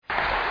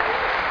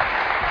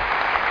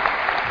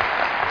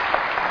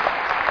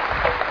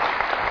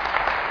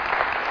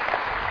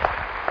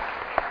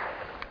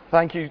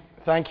Thank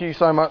you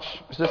so much.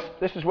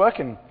 This is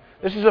working.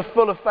 This is a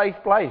full of faith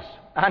place.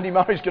 Andy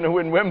Murray's going to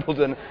win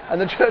Wimbledon, and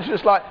the church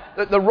is like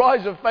the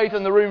rise of faith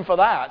in the room for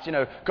that. You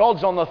know,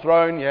 God's on the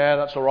throne. Yeah,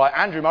 that's all right.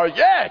 Andrew Murray,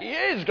 yeah, he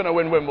is going to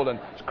win Wimbledon.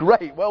 It's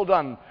great. Well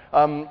done.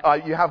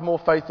 You have more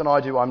faith than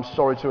I do. I'm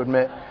sorry to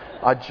admit.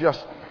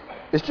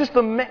 It's just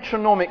the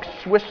metronomic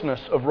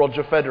Swissness of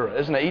Roger Federer,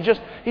 isn't it?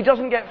 He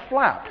doesn't get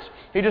flapped.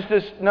 He just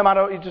is, no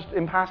matter, he's just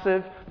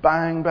impassive,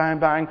 bang, bang,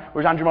 bang.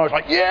 Whereas Andrew Murray's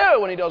like, yeah,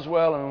 when he does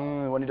well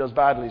and when he does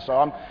badly. So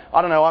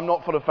I don't know, I'm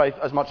not full of faith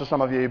as much as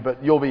some of you,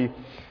 but you'll be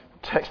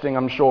texting,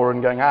 I'm sure,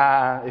 and going,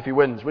 if he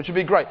wins, which would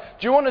be great.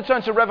 Do you want to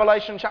turn to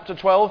Revelation chapter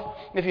 12,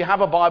 if you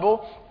have a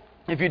Bible?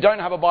 If you don't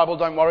have a Bible,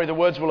 don't worry, the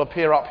words will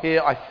appear up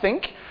here, I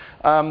think.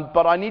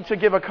 But I need to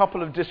give a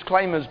couple of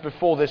disclaimers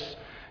before this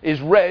is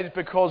read,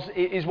 because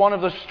it is one of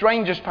the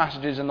strangest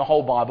passages in the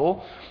whole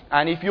Bible.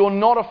 And if you're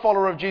not a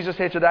follower of Jesus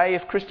here today,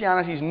 if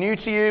Christianity is new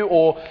to you,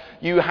 or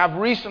you have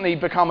recently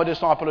become a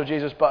disciple of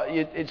Jesus, but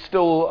it's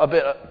still a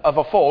bit of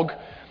a fog,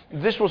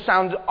 this will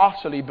sound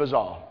utterly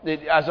bizarre.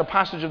 As a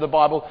passage of the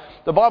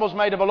Bible's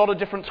made of a lot of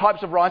different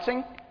types of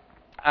writing,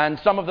 and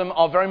some of them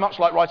are very much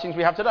like writings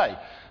we have today.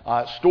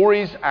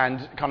 Stories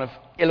and kind of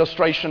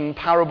illustration,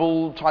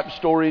 parable type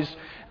stories,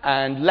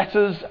 and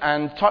letters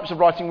and types of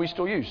writing we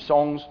still use,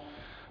 songs.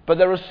 But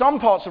there are some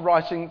types of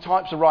writing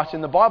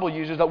the Bible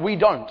uses that we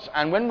don't.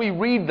 And when we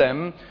read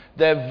them,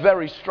 they're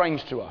very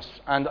strange to us.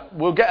 And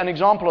we'll get an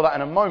example of that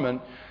in a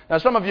moment. Now,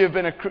 some of you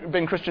have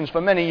been Christians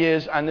for many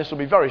years, and this will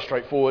be very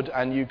straightforward,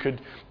 and you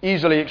could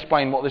easily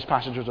explain what this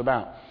passage was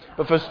about.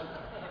 But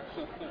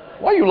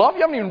why you laugh?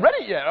 You haven't even read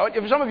it yet. Right?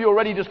 If some of you are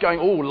already just going,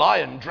 oh,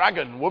 lion,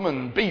 dragon,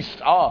 woman,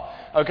 beast,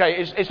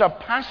 okay, it's a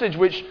passage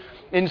which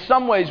in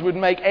some ways would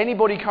make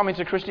anybody coming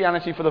to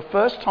Christianity for the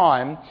first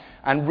time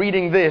and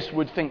reading this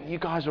would think, you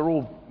guys are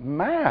all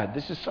mad.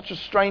 This is such a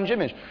strange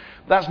image.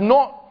 That's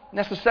not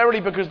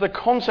necessarily because the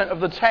content of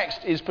the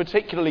text is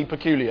particularly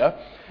peculiar.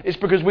 It's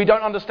because we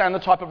don't understand the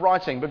type of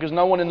writing, because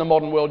no one in the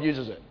modern world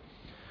uses it.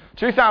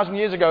 2,000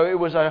 years ago, it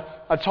was a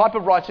type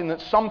of writing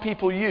that some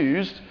people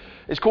used.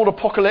 It's called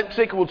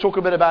apocalyptic. We'll talk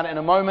a bit about it in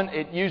a moment.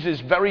 It uses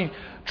very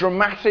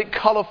dramatic,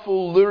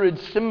 colourful, lurid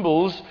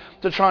symbols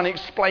to try and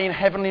explain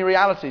heavenly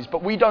realities.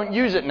 But we don't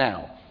use it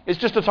now. It's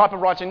just a type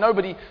of writing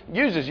nobody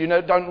uses.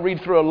 Don't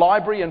read through a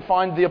library and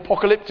find the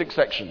apocalyptic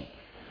section.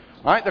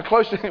 Right? The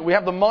closest we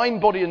have the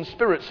mind, body and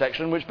spirit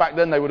section, which back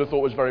then they would have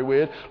thought was very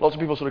weird. Lots of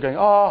people sort of going,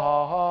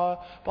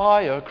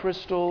 buy a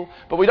crystal.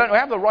 But we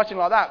have the writing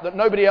like that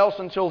nobody else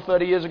until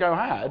 30 years ago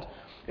had.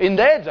 In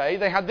their day,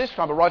 they had this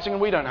type of writing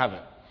and we don't have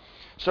it.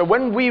 So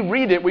when we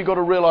read it, we've got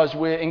to realize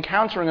we're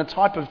encountering a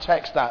type of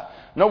text that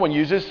no one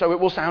uses, so it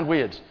will sound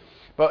weird.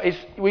 But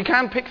we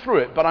can pick through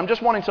it, but I'm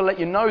just wanting to let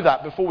you know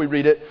that before we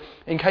read it,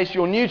 in case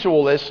you're new to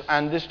all this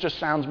and this just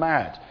sounds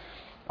mad.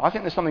 I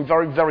think there's something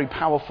very, very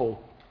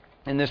powerful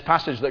in this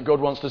passage that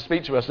God wants to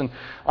speak to us. And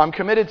I'm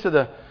committed to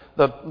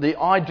the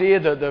idea,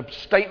 the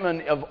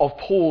statement of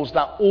Paul's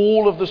that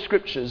all of the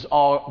scriptures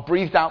are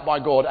breathed out by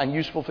God and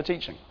useful for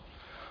teaching.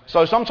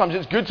 So sometimes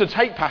it's good to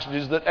take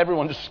passages that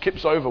everyone just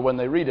skips over when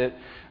they read it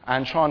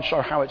and try and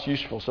show how it's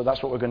useful. So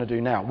that's what we're going to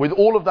do now. With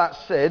all of that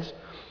said,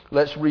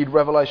 let's read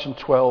Revelation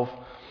 12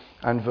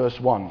 and verse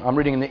 1. I'm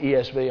reading in the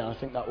ESV, and I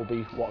think that will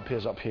be what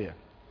appears up here.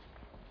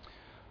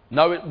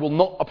 No, it will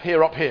not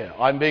appear up here.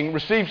 I'm being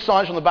received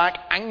signs from the back,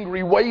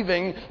 angry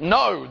waving.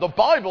 No, the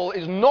Bible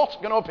is not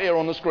going to appear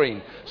on the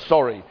screen.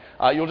 Sorry.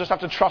 You'll just have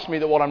to trust me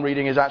that what I'm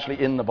reading is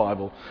actually in the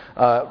Bible.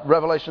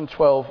 Revelation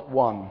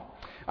 12:1.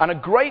 And a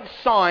great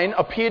sign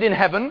appeared in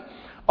heaven,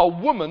 a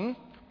woman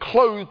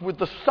clothed with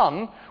the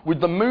sun, with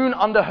the moon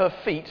under her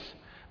feet,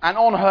 and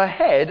on her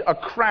head a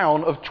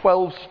crown of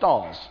 12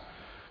 stars.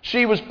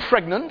 She was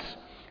pregnant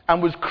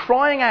and was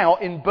crying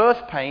out in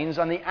birth pains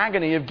and the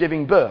agony of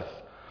giving birth.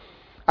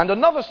 And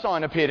another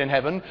sign appeared in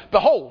heaven.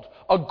 Behold,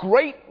 a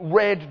great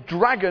red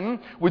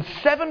dragon with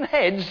 7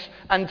 heads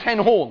and 10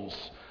 horns.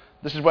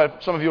 This is where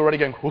some of you are already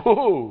going,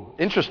 whoa,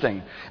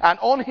 interesting. And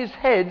on his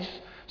heads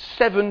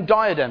 7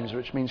 diadems,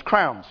 which means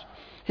crowns.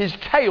 His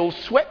tail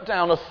swept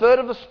down a third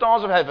of the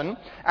stars of heaven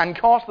and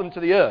cast them to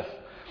the earth.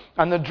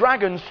 And the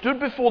dragon stood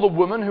before the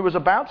woman who was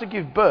about to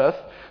give birth,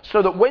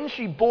 so that when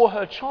she bore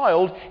her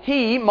child,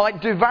 he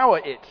might devour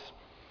it.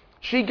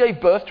 She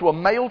gave birth to a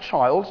male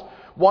child,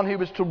 one who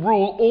was to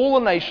rule all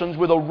the nations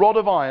with a rod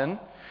of iron.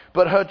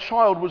 But her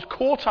child was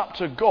caught up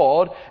to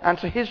God and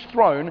to his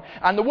throne,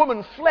 and the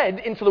woman fled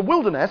into the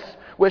wilderness,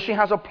 where she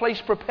has a place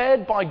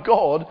prepared by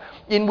God,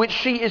 in which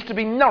she is to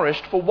be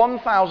nourished for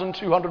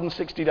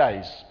 1,260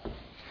 days.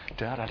 It's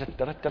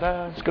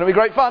going to be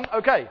great fun.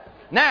 Okay,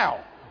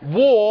 now,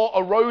 war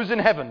arose in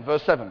heaven,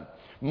 verse 7.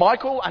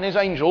 Michael and his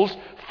angels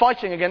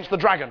fighting against the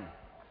dragon.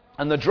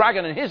 And the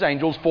dragon and his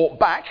angels fought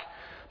back,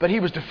 but he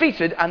was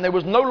defeated, and there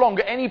was no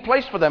longer any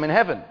place for them in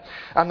heaven.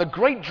 And the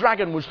great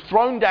dragon was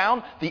thrown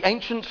down, the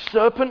ancient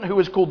serpent who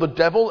is called the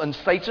devil and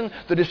Satan,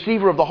 the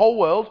deceiver of the whole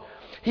world.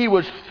 He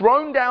was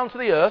thrown down to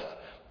the earth,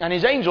 and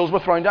his angels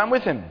were thrown down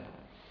with him.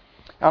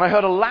 And I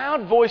heard a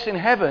loud voice in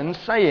heaven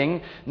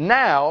saying,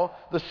 now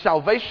the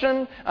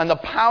salvation and the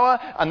power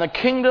and the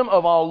kingdom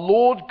of our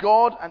Lord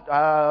God,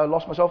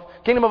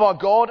 kingdom of our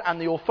God and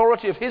the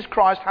authority of his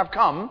Christ have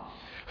come,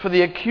 for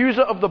the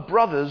accuser of the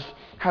brothers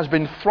has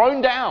been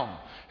thrown down,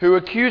 who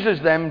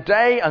accuses them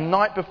day and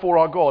night before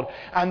our God.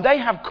 And they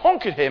have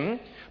conquered him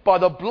by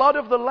the blood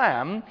of the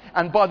Lamb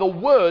and by the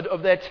word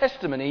of their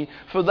testimony,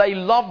 for they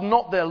loved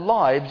not their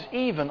lives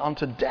even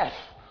unto death.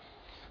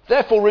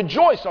 Therefore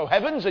rejoice, O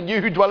heavens, and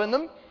you who dwell in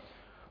them.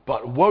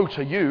 But woe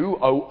to you,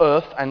 O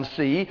earth and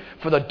sea,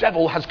 for the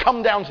devil has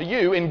come down to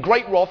you in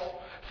great wrath,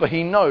 for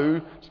he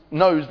knows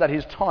that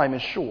his time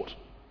is short.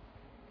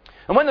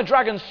 And when the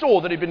dragon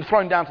saw that he'd been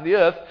thrown down to the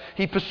earth,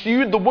 he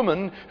pursued the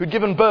woman who'd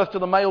given birth to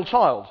the male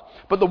child.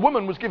 But the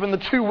woman was given the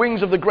 2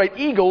 wings of the great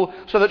eagle,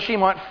 so that she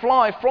might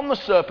fly from the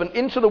serpent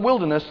into the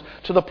wilderness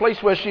to the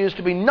place where she is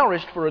to be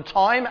nourished for a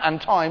time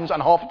and times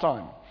and half a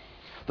time.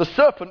 The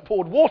serpent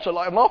poured water,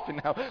 I'm laughing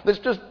now, that's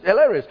just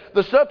hilarious.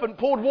 The serpent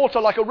poured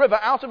water like a river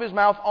out of his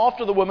mouth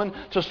after the woman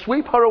to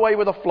sweep her away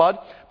with a flood.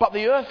 But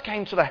the earth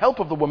came to the help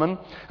of the woman,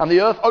 and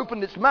the earth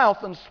opened its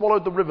mouth and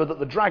swallowed the river that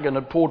the dragon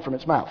had poured from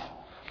its mouth.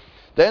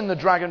 Then the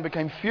dragon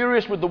became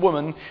furious with the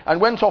woman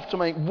and went off to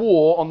make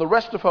war on the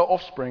rest of her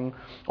offspring,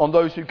 on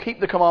those who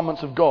keep the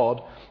commandments of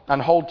God and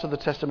hold to the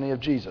testimony of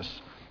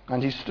Jesus.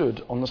 And he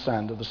stood on the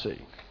sand of the sea.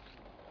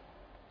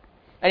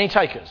 Any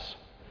takers?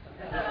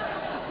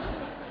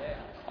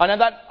 I know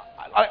that,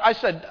 I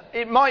said,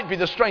 it might be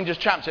the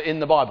strangest chapter in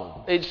the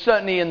Bible. It's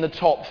certainly in the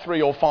top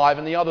 3 or 5,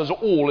 and the others are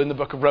all in the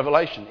book of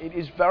Revelation. It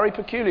is very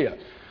peculiar.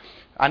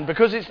 And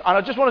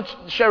I just want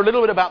to share a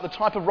little bit about the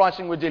type of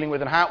writing we're dealing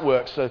with and how it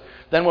works. So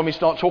then when we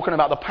start talking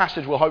about the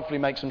passage, we'll hopefully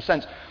make some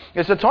sense.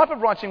 It's a type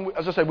of writing,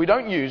 as I said, we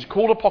don't use,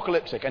 called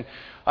apocalyptic. And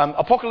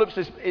apocalypse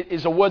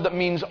is a word that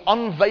means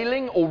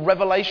unveiling or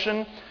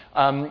revelation.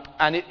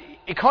 And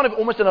it kind of,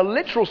 almost in a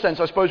literal sense,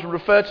 I suppose, would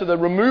refer to the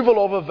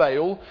removal of a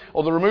veil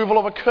or the removal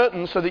of a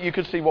curtain so that you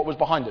could see what was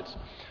behind it.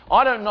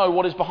 I don't know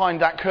what is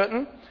behind that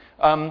curtain,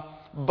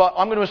 but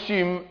I'm going to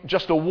assume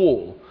just a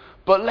wall.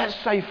 But let's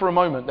say for a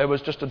moment there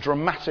was just a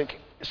dramatic,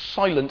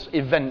 silent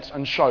event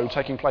and show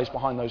taking place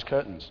behind those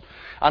curtains.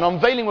 And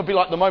unveiling would be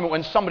like the moment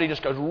when somebody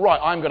just goes, right,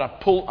 I'm going to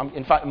pull,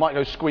 in fact it might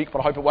go squeak, but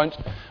I hope it won't,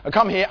 and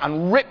come here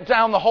and rip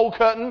down the whole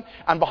curtain,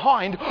 and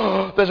behind,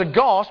 there's a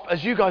gasp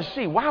as you guys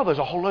see, wow, there's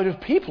a whole load of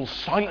people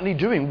silently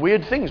doing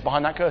weird things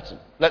behind that curtain.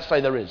 Let's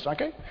say there is,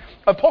 okay?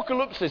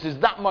 Apocalypsis is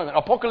that moment.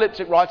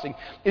 Apocalyptic writing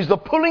is the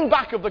pulling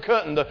back of the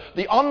curtain,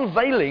 the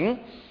unveiling,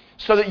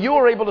 so that you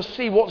are able to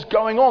see what's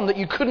going on that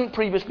you couldn't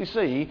previously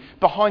see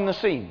behind the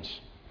scenes.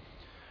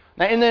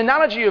 Now, in the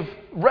analogy of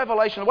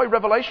Revelation, the way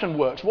Revelation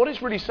works, what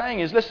it's really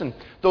saying is, listen,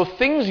 the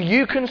things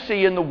you can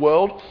see in the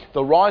world,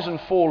 the rise and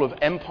fall of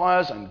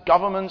empires and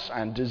governments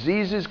and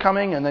diseases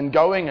coming and then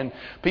going and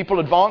people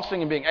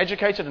advancing and being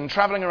educated and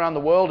traveling around the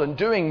world and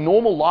doing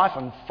normal life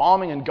and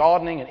farming and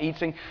gardening and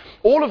eating,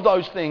 all of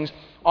those things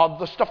are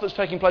the stuff that's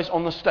taking place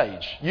on the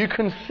stage. You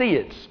can see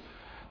it.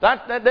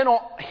 They're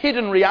not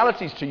hidden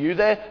realities to you,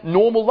 they're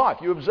normal life.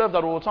 You observe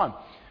that all the time.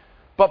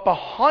 But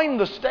behind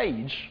the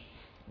stage,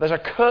 there's a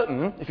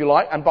curtain, if you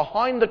like, and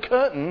behind the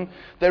curtain,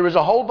 there is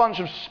a whole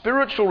bunch of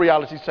spiritual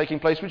realities taking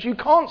place which you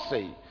can't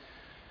see.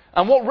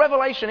 And what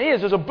Revelation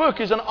is as a book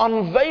is an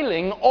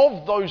unveiling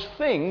of those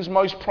things,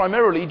 most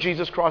primarily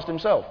Jesus Christ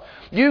himself.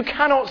 You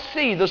cannot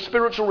see the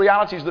spiritual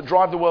realities that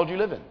drive the world you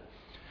live in.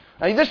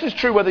 Now, this is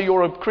true whether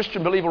you're a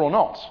Christian believer or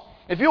not.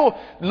 If you're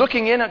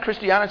looking in at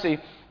Christianity,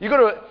 you've got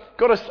to,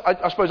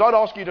 I suppose I'd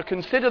ask you to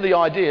consider the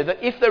idea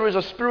that if there is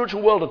a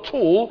spiritual world at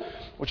all,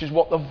 which is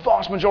what the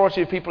vast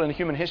majority of people in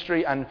human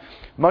history and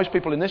most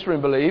people in this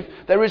room believe,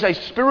 there is a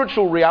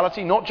spiritual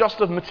reality, not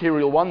just a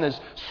material one. There's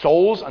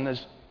souls and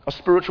there's a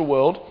spiritual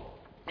world.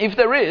 If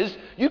there is,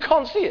 you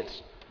can't see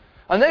it.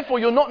 And therefore,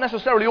 you're not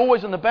necessarily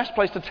always in the best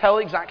place to tell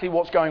exactly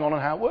what's going on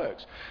and how it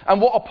works.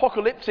 And what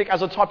apocalyptic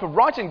as a type of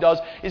writing does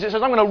is it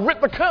says, I'm going to rip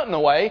the curtain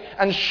away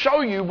and show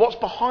you what's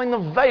behind the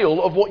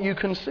veil of what you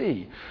can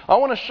see. I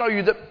want to show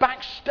you that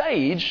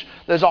backstage,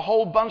 there's a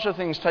whole bunch of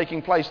things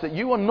taking place that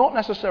you are not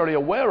necessarily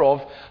aware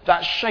of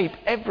that shape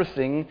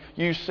everything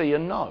you see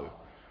and know.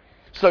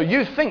 So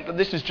you think that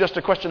this is just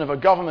a question of a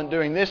government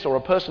doing this or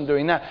a person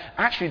doing that.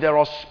 Actually, there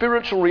are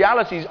spiritual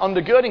realities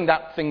undergirding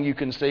that thing you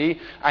can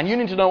see, and you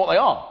need to know what they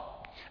are.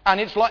 And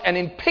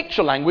in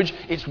picture language,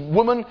 it's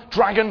woman,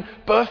 dragon,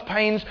 birth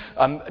pains,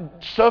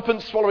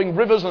 serpents swallowing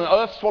rivers and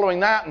earth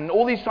swallowing that, and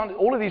all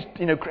of these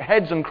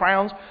heads and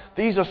crowns.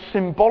 These are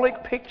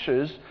symbolic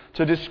pictures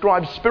to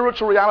describe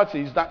spiritual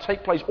realities that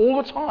take place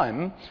all the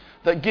time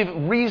that give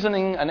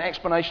reasoning and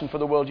explanation for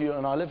the world you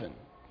and I live in.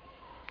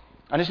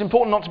 And it's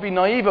important not to be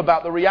naive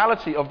about the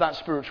reality of that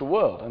spiritual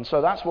world. And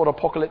so that's what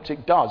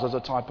apocalyptic does as a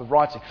type of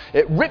writing.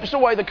 It rips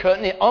away the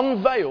curtain, it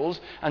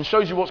unveils and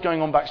shows you what's going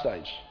on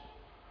backstage.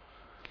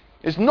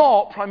 It's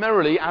not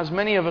primarily, as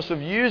many of us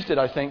have used it,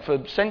 I think,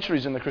 for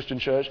centuries in the Christian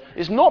church,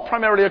 it's not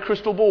primarily a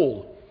crystal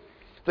ball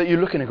that you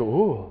look in and go,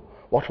 oh,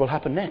 what will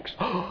happen next?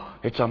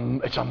 It's a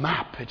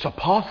map, it's a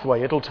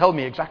pathway, it'll tell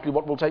me exactly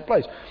what will take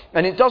place.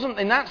 And it doesn't,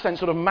 in that sense,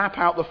 sort of map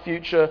out the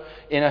future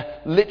in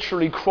a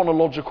literally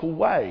chronological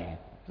way.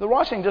 The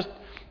writing just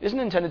isn't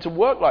intended to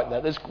work like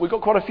that. We've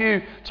got quite a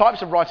few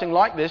types of writing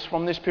like this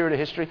from this period of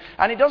history,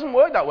 and it doesn't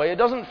work that way. It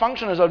doesn't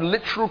function as a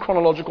literal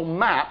chronological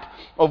map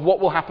of what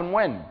will happen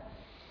when.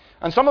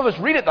 And some of us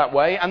read it that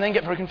way and then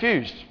get very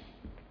confused.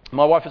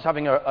 My wife was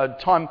having a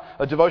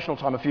devotional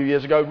time a few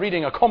years ago,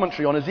 reading a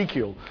commentary on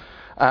Ezekiel.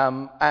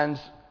 And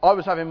I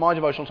was having my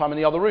devotional time in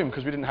the other room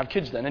because we didn't have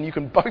kids then, and you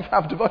can both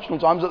have devotional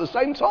times at the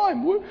same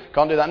time. Woo.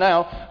 Can't do that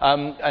now.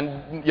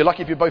 And you're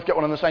lucky if you both get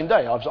one on the same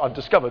day, I've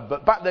discovered.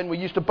 But back then we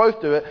used to both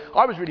do it.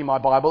 I was reading my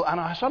Bible, and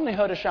I suddenly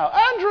heard a shout,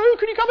 "Andrew,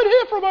 can you come in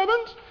here for a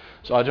moment?"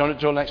 So I joined it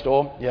to next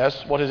door.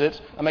 Yes, what is it?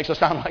 That makes her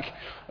sound like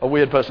a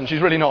weird person.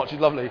 She's really not. She's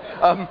lovely.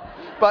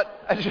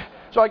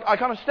 So I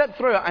kind of stepped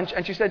through it,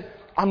 and she said,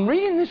 "I'm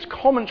reading this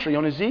commentary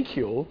on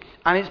Ezekiel,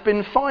 and it's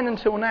been fine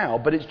until now,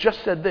 but it's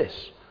just said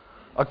this.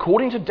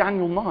 According to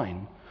Daniel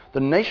 9,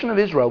 the nation of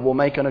Israel will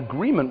make an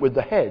agreement with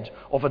the head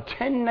of a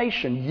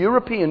 10-nation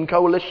European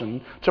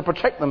coalition to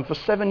protect them for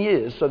 7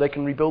 years so they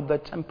can rebuild their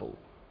temple."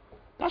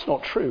 That's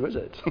not true, is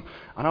it?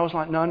 And I was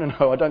like, no, I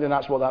don't think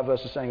that's what that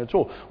verse is saying at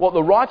all. What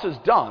the writer's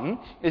done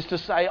is to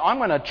say, I'm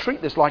going to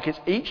treat this like it's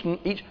each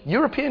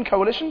European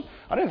coalition.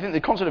 I don't think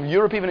the concept of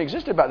Europe even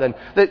existed back then.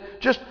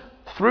 That just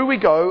through we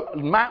go,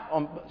 map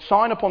on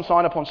sign upon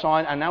sign upon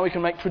sign, and now we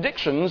can make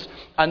predictions,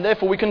 and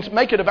therefore we can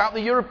make it about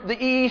the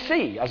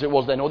EEC, as it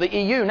was then, or the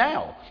EU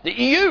now. The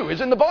EU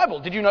is in the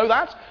Bible. Did you know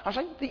that? I was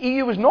like, the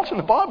EU is not in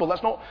the Bible.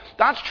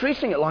 That's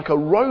treating it like a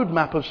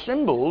roadmap of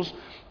symbols,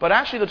 but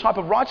actually the type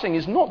of writing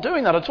is not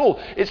doing that at all.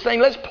 It's saying,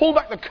 let's pull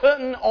back the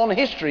curtain on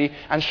history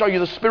and show you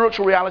the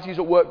spiritual realities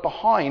at work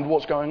behind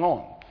what's going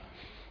on.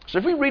 So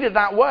if we read it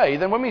that way,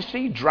 then when we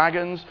see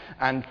dragons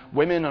and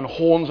women and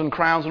horns and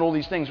crowns and all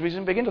these things, we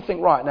begin to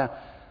think, right, now,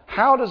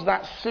 how does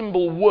that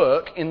symbol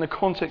work in the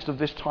context of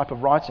this type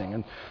of writing?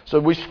 And so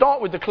we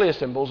start with the clear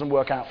symbols and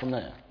work out from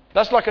there.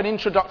 That's like an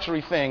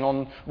introductory thing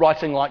on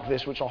writing like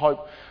this, which I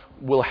hope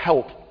will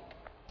help.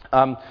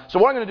 So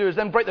what I'm going to do is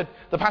then break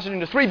the passage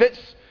into 3 bits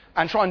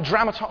and try and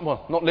dramatize,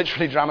 well, not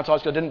literally dramatize,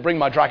 because I didn't bring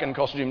my dragon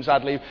costume,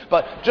 sadly,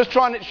 but just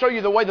try and show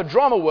you the way the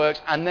drama works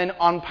and then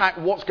unpack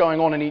what's going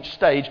on in each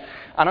stage.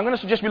 And I'm going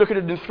to suggest we look at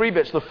it in 3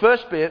 bits. The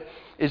first bit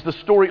is the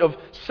story of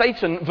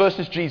Satan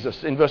versus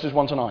Jesus in verses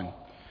 1 to 9.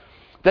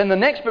 Then the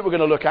next bit we're going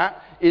to look at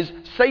is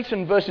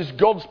Satan versus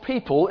God's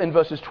people in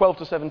verses 12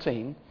 to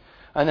 17.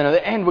 And then at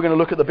the end we're going to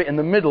look at the bit in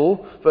the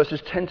middle,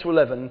 verses 10 to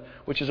 11,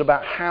 which is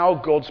about how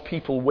God's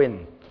people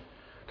win.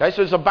 Okay,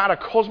 so it's about a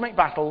cosmic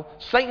battle,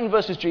 Satan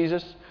versus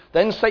Jesus,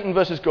 then Satan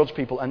versus God's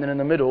people, and then in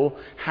the middle,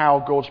 how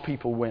God's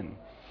people win.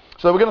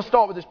 So we're going to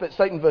start with this bit,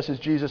 Satan versus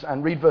Jesus,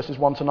 and read verses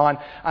 1 to 9.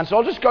 And so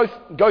I'll just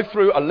go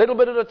through a little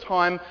bit at a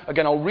time.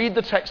 Again, I'll read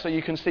the text so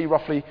you can see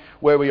roughly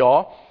where we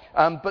are.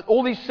 But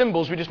all these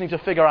symbols, we just need to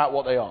figure out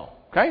what they are.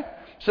 Okay?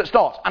 So it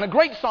starts. And a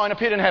great sign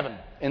appeared in heaven,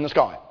 in the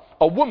sky.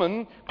 A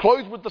woman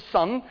clothed with the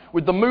sun,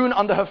 with the moon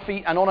under her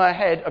feet, and on her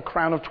head a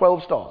crown of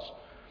 12 stars.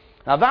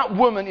 Now that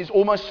woman is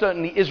almost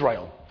certainly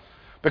Israel.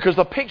 Because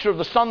the picture of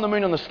the sun, the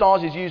moon, and the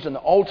stars is used in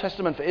the Old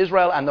Testament for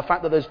Israel, and the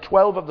fact that there's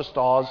 12 of the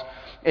stars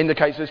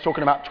indicates it's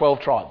talking about 12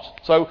 tribes.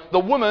 So the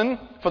woman,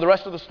 for the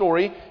rest of the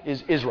story,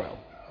 is Israel.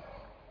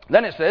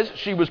 Then it says,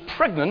 she was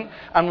pregnant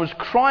and was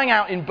crying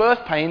out in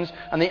birth pains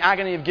and the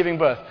agony of giving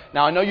birth.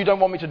 Now, I know you don't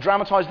want me to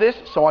dramatize this,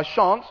 so I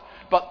shan't,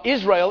 but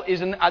Israel,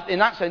 is in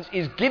that sense,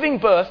 is giving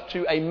birth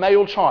to a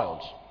male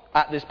child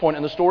at this point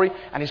in the story,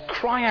 and is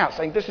crying out,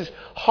 saying, this is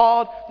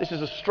hard, this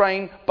is a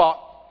strain, but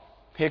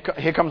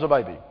here comes a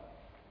baby.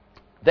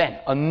 Then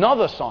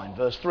another sign,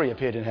 verse 3,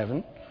 appeared in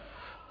heaven.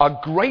 A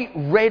great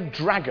red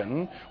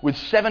dragon with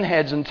 7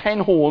 heads and 10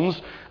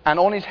 horns, and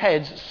on his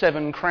heads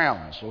 7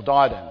 crowns or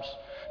diadems.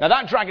 Now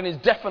that dragon is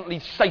definitely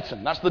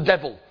Satan. That's the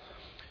devil.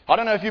 I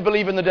don't know if you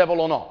believe in the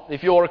devil or not.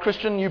 If you're a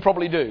Christian, you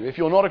probably do. If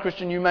you're not a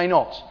Christian, you may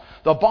not.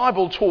 The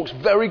Bible talks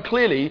very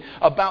clearly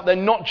about there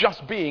not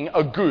just being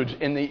a good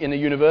in the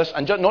universe,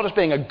 and not just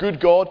being a good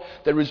God,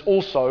 there is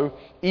also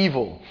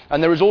evil.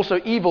 And there is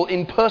also evil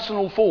in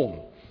personal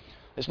form.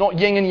 It's not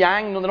yin and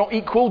yang, they're not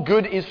equal.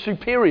 Good is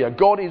superior.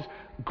 God is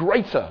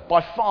greater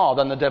by far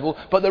than the devil,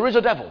 but there is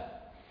a devil.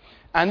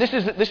 And this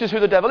is who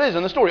the devil is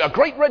in the story. A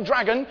great red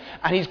dragon,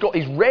 and he's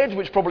red,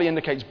 which probably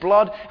indicates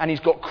blood, and he's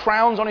got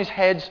crowns on his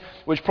heads,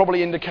 which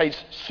probably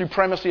indicates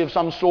supremacy of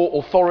some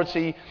sort,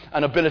 authority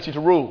and ability to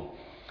rule.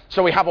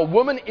 So we have a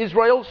woman,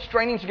 Israel,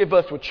 straining to give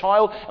birth to a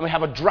child, and we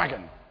have a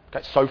dragon.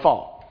 Okay, so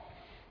far.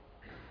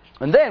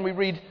 And then we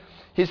read,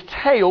 his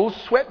tail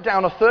swept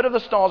down 1/3 of the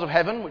stars of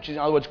heaven, which is,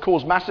 in other words,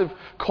 caused massive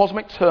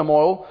cosmic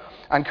turmoil,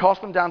 and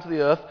cast them down to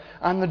the earth.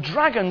 And the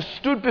dragon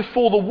stood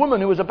before the woman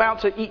who was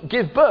about to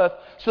give birth,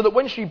 so that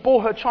when she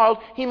bore her child,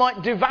 he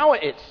might devour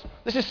it.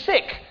 This is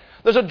sick.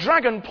 There's a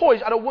dragon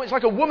poised it's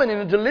like a woman in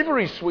a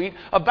delivery suite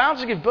about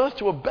to give birth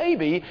to a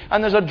baby,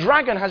 and there's a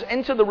dragon has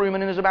entered the room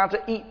and is about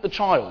to eat the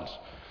child.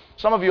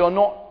 Some of you are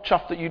not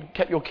chuffed that you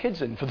kept your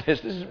kids in for this.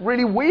 This is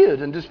really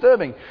weird and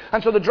disturbing.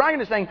 And so the dragon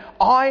is saying,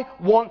 I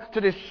want to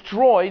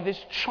destroy this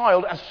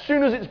child as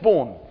soon as it's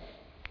born.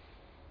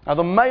 Now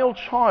the male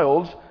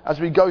child, as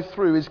we go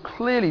through, is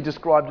clearly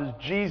described as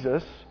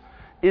Jesus,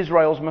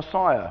 Israel's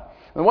Messiah.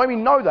 And the way we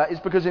know that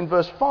is because in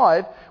verse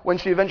 5, when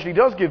she eventually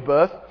does give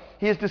birth,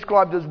 he is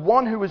described as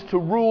one who is to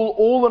rule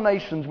all the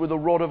nations with a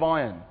rod of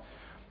iron.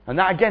 And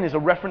that again is a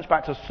reference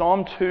back to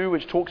Psalm 2,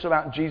 which talks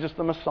about Jesus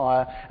the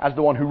Messiah as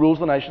the one who rules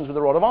the nations with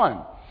a rod of iron.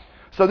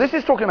 So this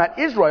is talking about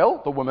Israel,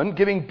 the woman,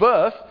 giving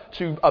birth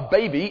to a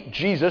baby,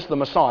 Jesus the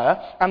Messiah,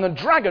 and the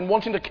dragon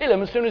wanting to kill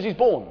him as soon as he's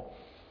born.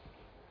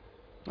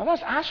 Now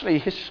that's actually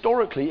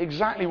historically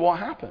exactly what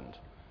happened.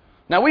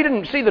 Now we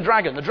didn't see the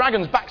dragon. The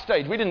dragon's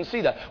backstage. We didn't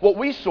see that. What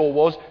we saw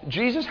was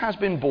Jesus has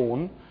been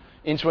born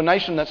into a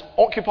nation that's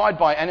occupied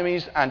by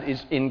enemies and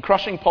is in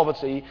crushing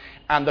poverty,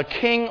 and the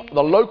king,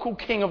 the local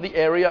king of the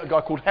area, a guy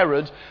called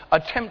Herod,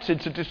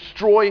 attempted to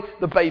destroy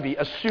the baby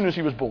as soon as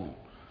he was born.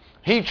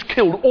 He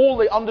killed all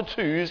the under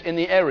twos in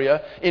the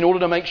area in order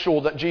to make sure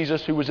that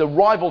Jesus, who was a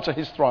rival to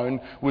his throne,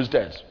 was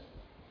dead.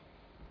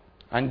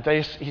 And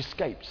he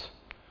escaped.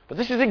 But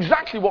this is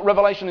exactly what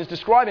Revelation is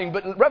describing.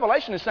 But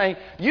Revelation is saying,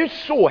 you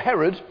saw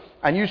Herod,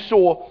 and you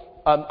saw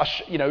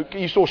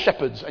you saw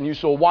shepherds, and you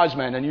saw wise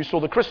men, and you saw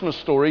the Christmas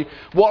story.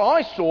 What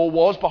I saw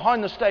was,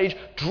 behind the stage,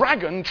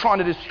 dragon trying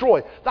to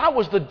destroy. That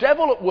was the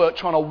devil at work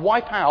trying to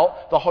wipe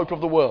out the hope of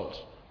the world.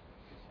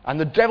 And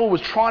the devil was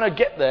trying to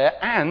get there,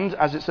 and,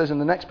 as it says in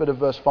the next bit of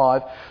verse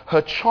 5,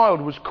 her child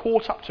was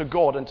caught up to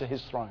God and to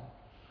his throne.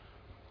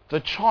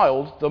 The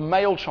child, the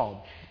male child,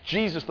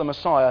 Jesus the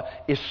Messiah,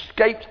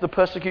 escaped the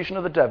persecution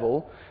of the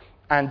devil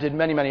and did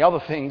many, many other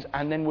things,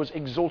 and then was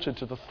exalted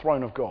to the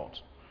throne of God.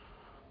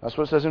 That's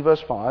what it says in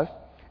verse 5.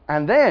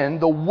 And then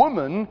the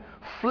woman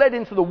fled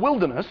into the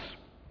wilderness.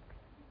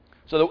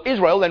 So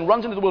Israel then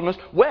runs into the wilderness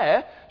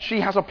where she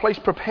has a place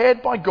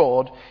prepared by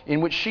God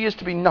in which she is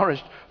to be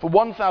nourished for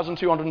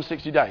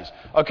 1,260 days.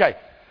 Okay,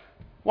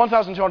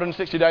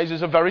 1,260 days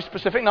is a very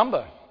specific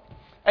number.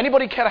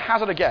 Anybody care to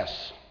hazard a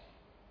guess?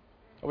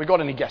 Have we got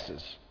any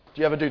guesses?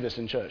 Do you ever do this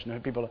in church? No,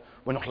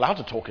 we're not allowed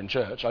to talk in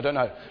church. I don't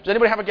know. Does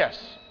anybody have a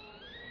guess?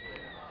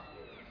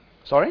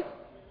 Sorry?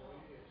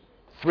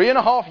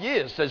 3.5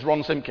 years, says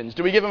Ron Simpkins.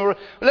 Do we give him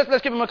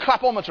let's give him a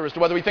clapometer as to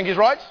whether we think he's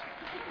right?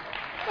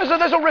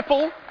 There's a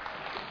ripple.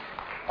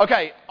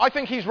 Okay, I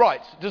think he's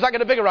right. Does that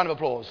get a bigger round of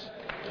applause?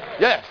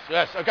 Yes,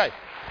 okay.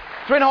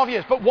 3.5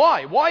 years. But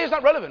why? Why is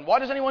that relevant? Why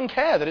does anyone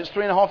care that it's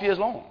 3.5 years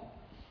long?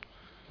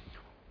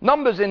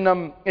 Numbers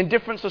in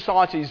different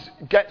societies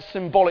get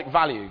symbolic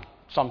value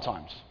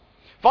sometimes.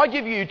 If I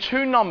give you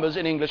two numbers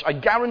in English, I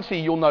guarantee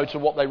you'll know to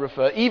what they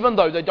refer, even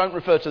though they don't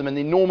refer to them in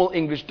the normal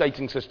English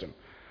dating system.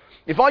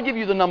 If I give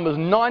you the numbers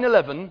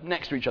 9-11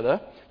 next to each other,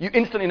 you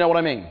instantly know what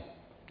I mean.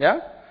 Yeah?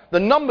 The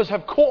numbers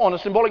have caught on a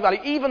symbolic value,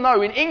 even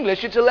though in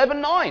English it's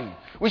 11-9.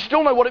 We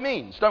still know what it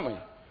means, don't we?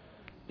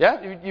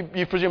 Yeah?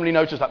 You've presumably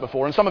noticed that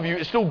before, and some of you,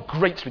 it still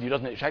grates with you,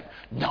 doesn't it? It's like,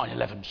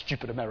 9/11,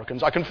 stupid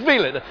Americans. I can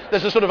feel it.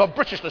 There's a sort of a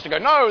Britishness to go,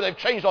 no, they've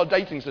changed our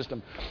dating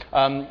system.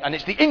 And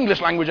it's the English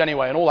language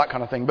anyway, and all that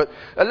kind of thing. But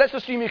let's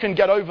assume you can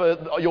get over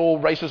your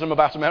racism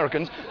about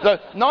Americans. So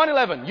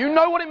 9/11, you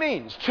know what it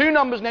means. Two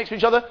numbers next to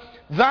each other.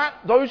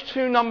 Those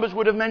two numbers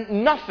would have meant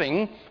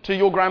nothing to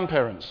your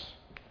grandparents,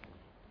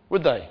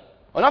 would they?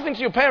 Or nothing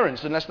to your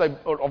parents, unless they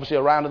are obviously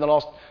around in the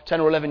last 10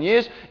 or 11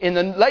 years. In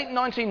the late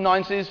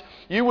 1990s,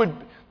 you would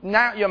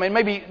now,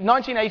 maybe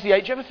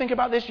 1988, do you ever think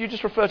about this? You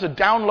just refer to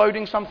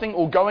downloading something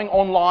or going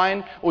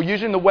online or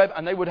using the web,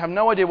 and they would have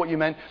no idea what you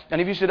meant. And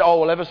if you said, oh,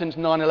 well, ever since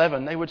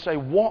 9/11, they would say,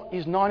 what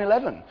is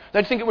 9/11?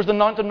 They'd think it was the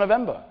 9th of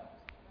November.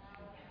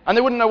 And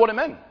they wouldn't know what it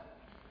meant.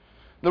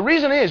 The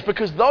reason is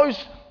because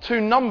those two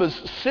numbers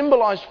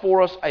symbolize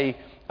for us a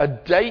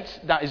date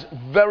that is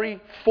very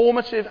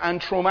formative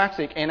and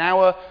traumatic in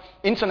our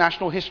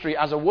international history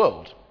as a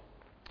world.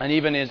 And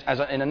even in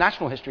a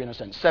national history, in a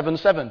sense.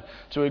 7/7,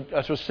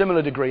 to a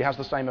similar degree, has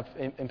the same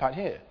impact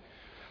here.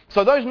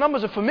 So those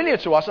numbers are familiar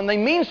to us, and they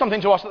mean something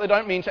to us that they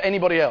don't mean to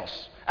anybody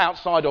else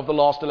outside of the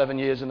last 11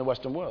 years in the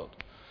Western world.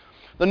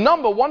 The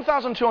number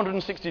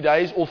 1,260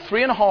 days, or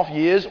 3.5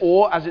 years,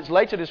 or as it's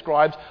later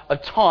described, a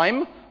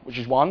time, which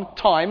is 1,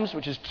 times,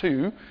 which is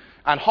 2,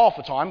 and half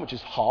a time, which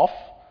is half.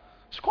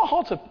 It's quite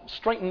hard to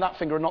straighten that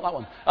finger and not that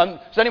one.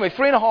 So anyway,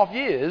 3.5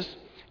 years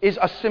is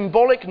a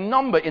symbolic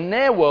number in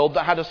their world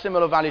that had a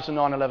similar value to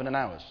 9/11 in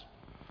ours.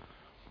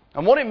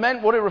 And what it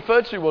meant, what it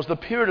referred to was the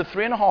period of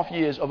 3.5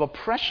 years of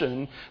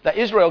oppression that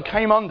Israel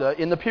came under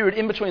in the period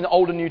in between the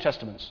Old and New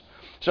Testaments.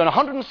 So in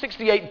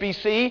 168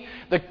 BC,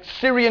 the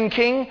Syrian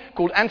king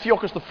called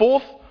Antiochus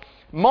IV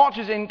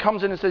marches in,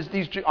 comes in and says,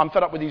 I'm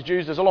fed up with these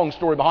Jews. There's a long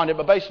story behind it,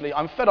 but basically,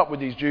 I'm fed up with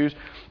these Jews.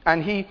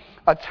 And he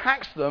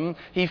attacks them.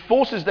 He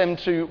forces them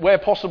to, where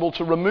possible,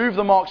 to remove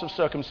the marks of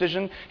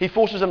circumcision. He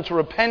forces them to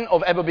repent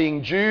of ever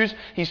being Jews.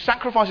 He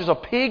sacrifices a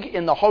pig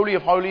in the Holy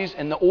of Holies,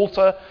 in the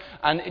altar,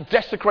 and it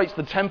desecrates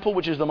the temple,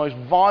 which is the most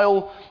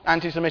vile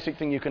anti-Semitic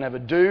thing you can ever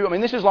do. I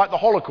mean, this is like the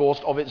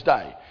Holocaust of its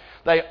day.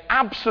 They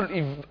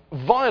absolutely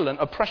violent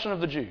oppression of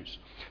the Jews.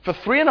 For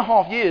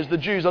 3.5 years, the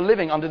Jews are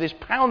living under this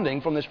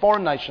pounding from this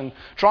foreign nation,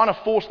 trying to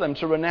force them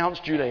to renounce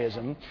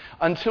Judaism,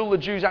 until the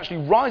Jews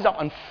actually rise up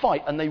and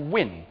fight, and they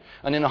win.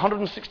 And in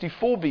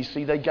 164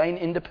 BC, they gain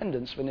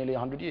independence for nearly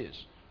 100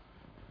 years.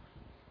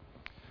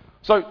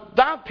 So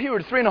that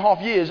period,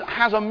 3.5 years,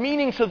 has a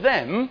meaning to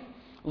them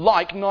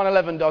like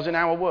 9/11 does in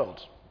our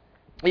world.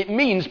 It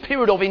means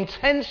period of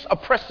intense,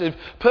 oppressive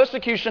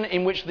persecution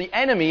in which the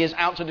enemy is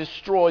out to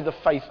destroy the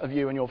faith of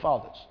you and your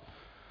fathers.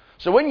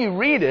 So when you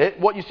read it,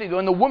 what you see,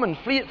 when the woman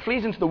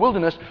flees into the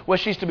wilderness where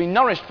she's to be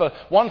nourished for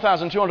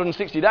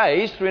 1,260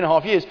 days,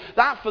 3.5 years,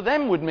 that for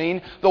them would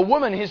mean the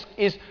woman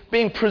is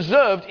being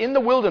preserved in the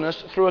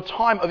wilderness through a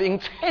time of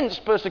intense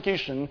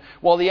persecution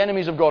while the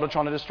enemies of God are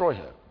trying to destroy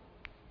her.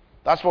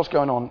 That's what's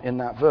going on in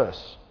that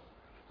verse.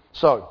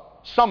 So,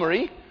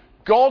 summary,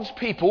 God's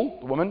people,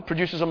 the woman,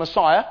 produces a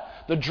Messiah.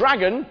 The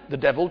dragon, the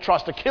devil,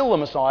 tries to kill the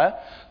Messiah.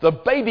 The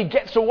baby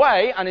gets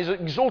away and is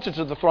exalted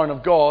to the throne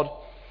of God.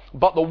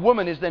 But the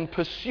woman is then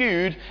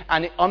pursued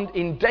and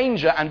in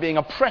danger and being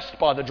oppressed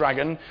by the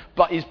dragon,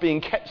 but is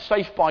being kept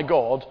safe by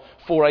God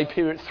for a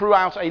period,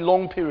 throughout a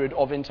long period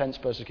of intense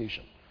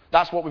persecution.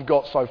 That's what we've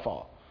got so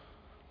far.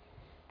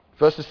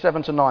 Verses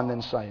 7 to 9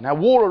 then say, Now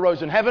war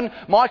arose in heaven,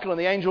 Michael and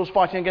the angels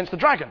fighting against the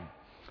dragon.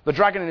 The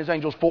dragon and his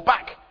angels fought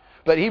back,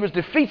 but he was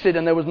defeated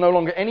and there was no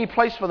longer any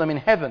place for them in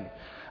heaven.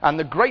 And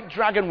the great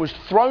dragon was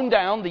thrown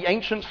down, the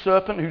ancient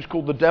serpent who's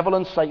called the devil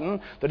and Satan,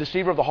 the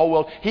deceiver of the whole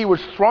world. He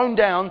was thrown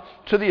down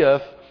to the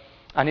earth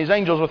and his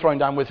angels were thrown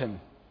down with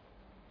him.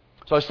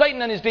 So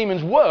Satan and his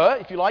demons were,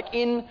 if you like,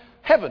 in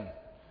heaven.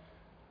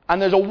 And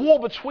there's a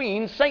war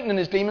between Satan and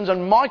his demons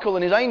and Michael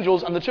and his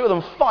angels, and the two of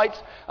them fight,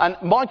 and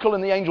Michael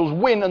and the angels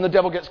win, and the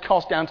devil gets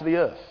cast down to the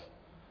earth.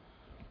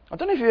 I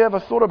don't know if you ever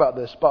thought about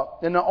this, but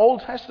in the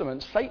Old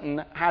Testament,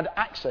 Satan had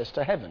access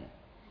to heaven.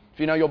 If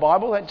you know your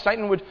Bible, that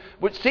Satan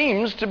would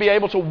seems to be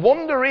able to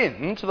wander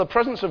into the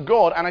presence of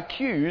God and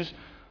accuse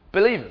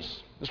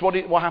believers. That's what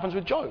happens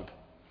with Job.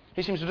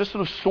 He seems to just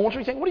sort of saunter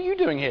and think, what are you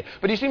doing here?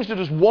 But he seems to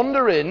just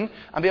wander in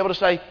and be able to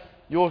say,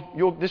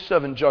 this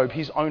servant Job,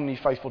 he's only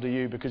faithful to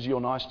you because you're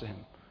nice to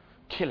him.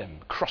 Kill him,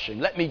 crush him,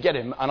 let me get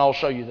him and I'll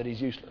show you that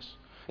he's useless.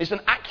 It's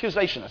an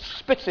accusation, a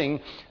spitting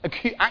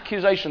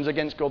accusations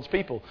against God's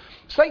people.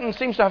 Satan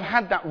seems to have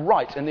had that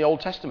right in the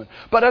Old Testament.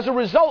 But as a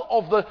result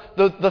of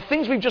the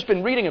things we've just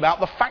been reading about,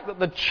 the fact that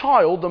the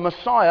child, the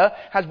Messiah,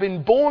 has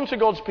been born to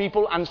God's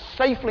people and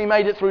safely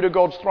made it through to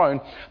God's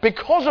throne,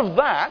 because of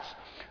that,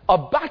 a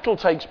battle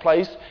takes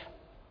place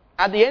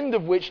at the end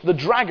of which the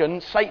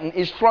dragon, Satan,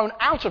 is thrown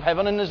out of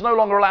heaven and is no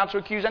longer allowed to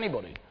accuse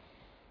anybody.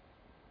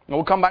 And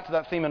we'll come back to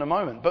that theme in a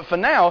moment. But for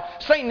now,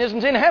 Satan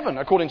isn't in heaven,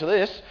 according to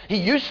this. He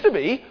used to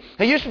be.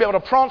 He used to be able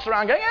to prance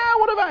around going,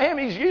 what about him?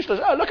 He's useless.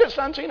 Oh, look at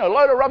Santino,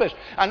 load of rubbish.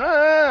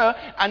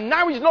 And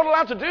now he's not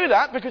allowed to do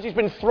that because he's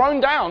been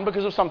thrown down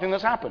because of something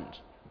that's happened,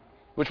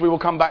 which we will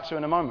come back to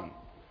in a moment.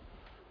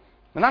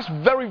 And that's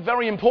very,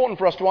 very important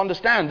for us to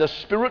understand the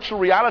spiritual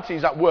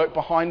realities at work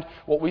behind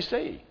what we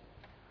see.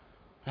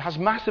 It has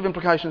massive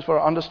implications for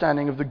our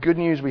understanding of the good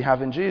news we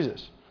have in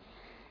Jesus.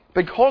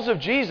 Because of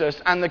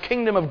Jesus and the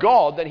kingdom of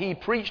God that he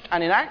preached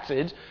and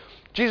enacted,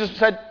 Jesus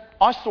said,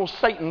 I saw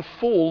Satan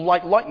fall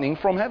like lightning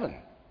from heaven.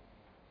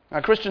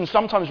 Now, Christians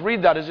sometimes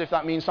read that as if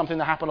that means something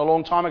that happened a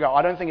long time ago.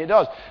 I don't think it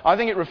does. I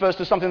think it refers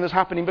to something that's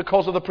happening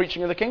because of the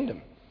preaching of the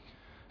kingdom.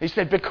 He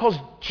said, because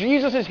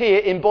Jesus is here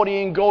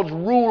embodying God's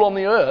rule on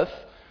the earth,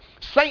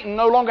 Satan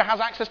no longer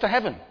has access to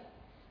heaven.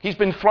 He's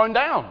been thrown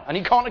down and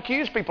he can't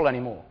accuse people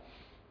anymore.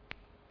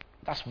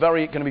 That's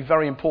going to be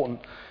very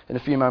important in a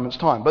few moments'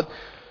 time. But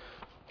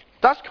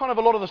that's kind of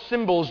a lot of the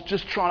symbols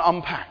just trying to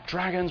unpack.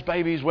 Dragons,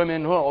 babies,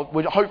 women. Well,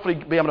 we'll hopefully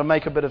be able to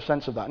make a bit of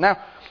sense of that. Now,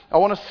 I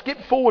want to skip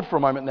forward for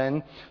a moment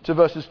then to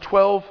verses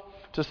 12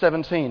 to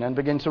 17 and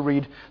begin to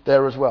read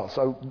there as well.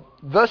 So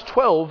verse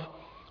 12, so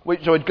we're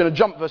going to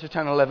jump verses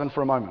 10 and 11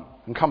 for a moment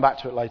and come back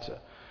to it later.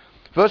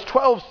 Verse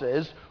 12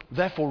 says,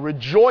 Therefore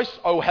rejoice,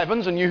 O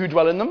heavens, and you who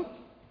dwell in them.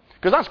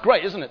 Because that's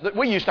great, isn't it? That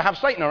we used to have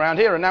Satan around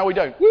here and now we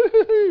don't.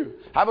 Woo-hoo-hoo!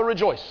 Have a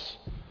rejoice.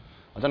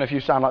 I don't know if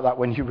you sound like that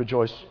when you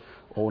rejoice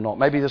or not.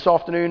 Maybe this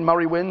afternoon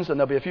Murray wins and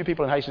there'll be a few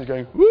people in Hastings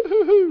going,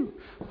 woo-hoo-hoo.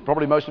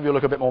 Probably most of you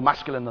look a bit more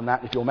masculine than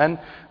that if you're men,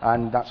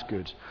 and that's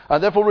good.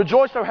 Therefore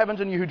rejoice, O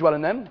heavens, and you who dwell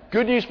in them.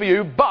 Good news for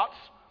you, but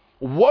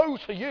woe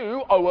to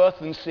you, O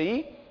earth and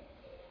sea,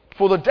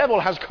 for the devil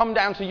has come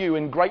down to you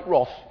in great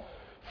wrath,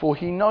 for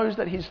he knows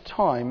that his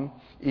time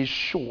is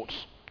short.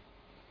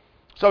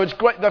 So it's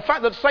great. The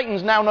fact that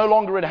Satan's now no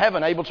longer in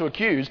heaven able to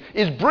accuse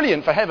is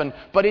brilliant for heaven,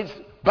 but it's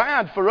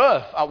bad for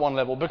earth at one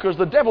level, because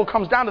the devil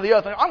comes down to the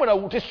earth and I'm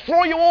going to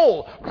destroy you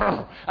all.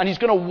 And he's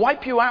going to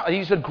wipe you out. And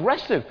he's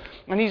aggressive.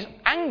 And he's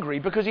angry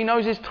because he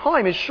knows his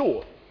time is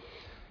short.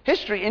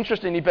 History,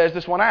 interestingly, bears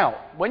this one out.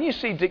 When you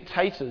see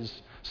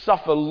dictators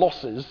suffer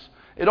losses,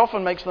 it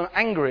often makes them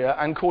angrier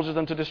and causes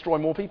them to destroy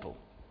more people.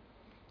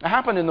 It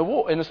happened in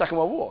the Second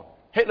World War.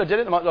 Hitler did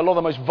it. A lot of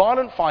the most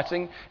violent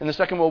fighting in the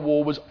Second World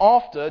War was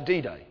after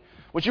D-Day,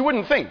 which you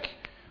wouldn't think.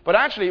 But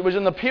actually, it was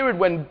in the period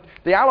when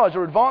the Allies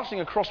are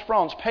advancing across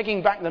France,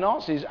 pegging back the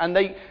Nazis, and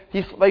they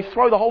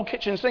throw the whole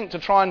kitchen sink to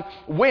try and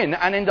win,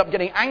 and end up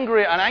getting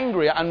angrier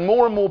and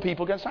more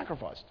people get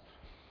sacrificed.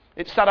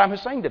 Saddam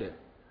Hussein did it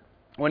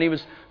when he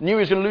knew he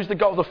was going to lose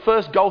the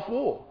first Gulf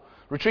War,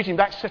 retreating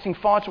back, setting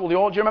fire to all the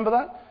oil. Do you remember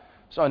that?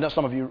 So I know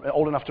some of you are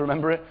old enough to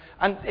remember it.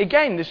 And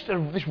again, this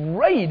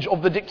rage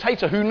of the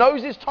dictator who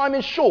knows his time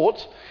is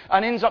short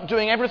and ends up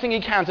doing everything he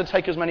can to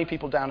take as many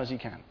people down as he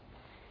can.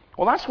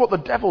 Well, that's what the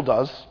devil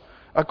does,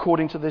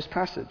 according to this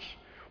passage.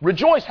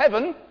 Rejoice,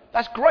 heaven,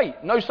 that's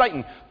great. No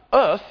Satan.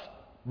 Earth,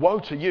 woe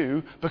to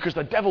you, because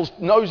the devil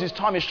knows his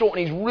time is short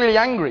and he's really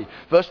angry.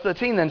 Verse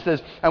 13 then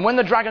says, and when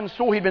the dragon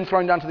saw he'd been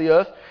thrown down to the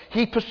earth,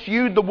 he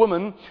pursued the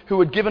woman who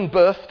had given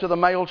birth to the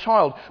male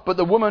child. But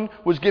the woman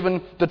was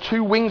given the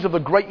 2 wings of the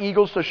great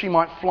eagle so she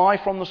might fly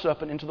from the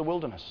serpent into the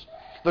wilderness.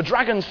 The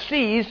dragon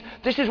sees,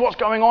 this is what's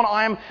going on,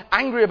 I am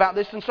angry about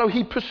this, and so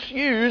he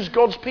pursues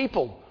God's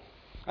people.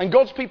 And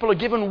God's people are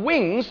given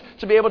wings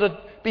to be able to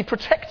be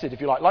protected, if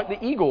you like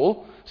the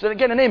eagle. So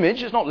again, an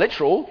image, it's not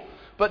literal,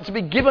 but to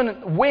be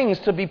given wings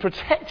to be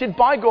protected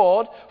by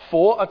God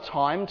for a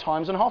time,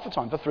 times and half a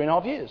time, for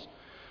 3.5 years.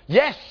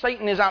 Yes,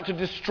 Satan is out to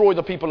destroy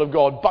the people of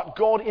God, but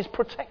God is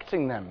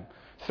protecting them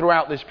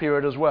throughout this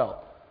period as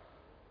well.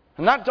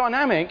 And that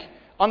dynamic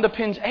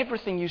underpins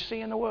everything you see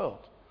in the world.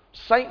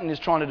 Satan is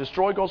trying to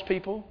destroy God's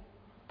people,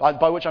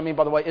 by which I mean,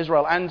 by the way,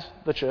 Israel and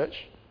the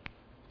church.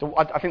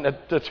 I think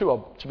that the two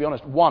are, to be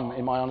honest, one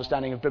in my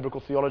understanding of biblical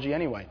theology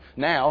anyway.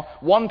 Now,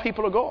 one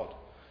people of God,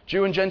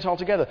 Jew and Gentile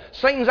together.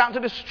 Satan's out to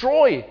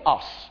destroy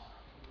us,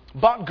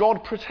 but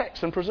God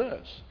protects and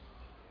preserves.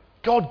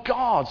 God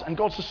guards and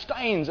God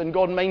sustains and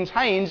God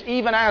maintains,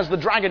 even as the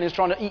dragon is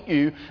trying to eat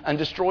you and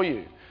destroy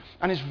you.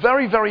 And it's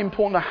very, very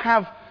important to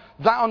have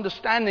that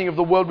understanding of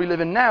the world we live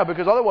in now,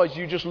 because otherwise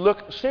you just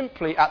look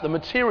simply at the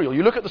material.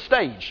 You look at the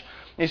stage.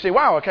 You say,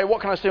 wow, okay,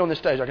 what can I see on this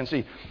stage? I can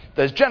see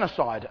there's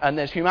genocide, and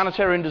there's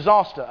humanitarian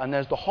disaster, and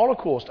there's the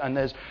Holocaust, and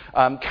there's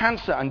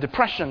cancer, and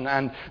depression,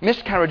 and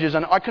miscarriages,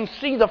 and I can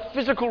see the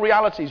physical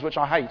realities which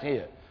I hate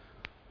here.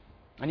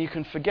 And you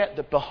can forget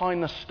that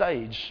behind the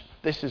stage,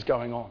 this is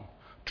going on.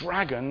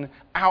 Dragon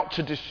out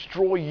to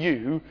destroy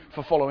you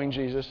for following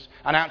Jesus,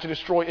 and out to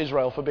destroy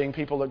Israel for being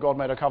people that God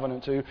made a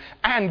covenant to,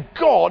 and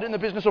God in the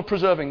business of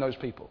preserving those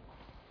people.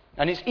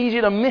 And it's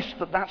easy to miss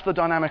that that's the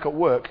dynamic at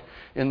work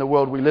in the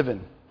world we live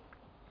in.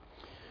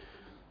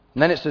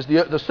 And then it says,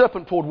 the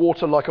serpent poured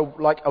water like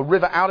a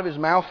river out of his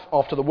mouth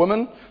after the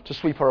woman to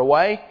sweep her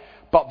away.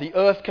 But the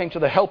earth came to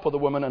the help of the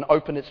woman and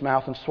opened its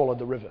mouth and swallowed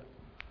the river.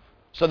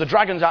 So the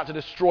dragon's out to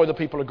destroy the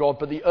people of God,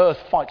 but the earth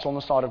fights on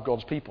the side of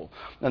God's people.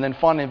 And then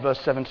finally in verse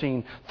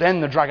 17,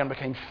 then the dragon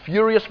became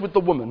furious with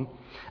the woman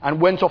and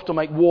went off to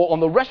make war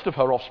on the rest of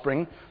her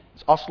offspring,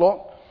 it's us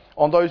lot,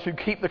 on those who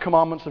keep the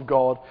commandments of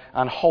God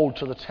and hold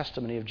to the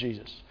testimony of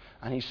Jesus.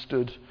 And he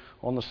stood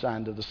on the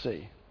sand of the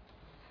sea.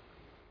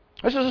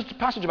 This is a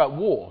passage about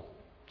war.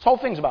 This whole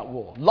thing's about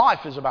war.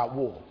 Life is about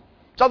war.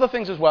 It's other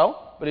things as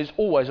well, but it's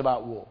always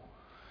about war.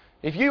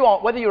 If you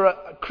are, whether you're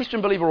a Christian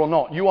believer or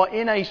not, you are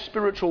in a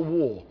spiritual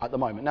war at the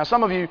moment. Now,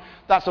 some of you,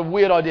 that's a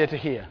weird idea to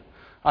hear.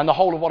 And the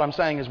whole of what I'm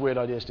saying is weird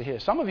ideas to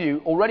hear. Some of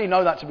you already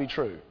know that to be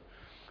true.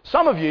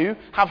 Some of you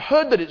have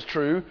heard that it's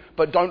true,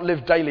 but don't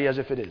live daily as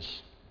if it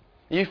is.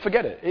 You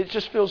forget it. It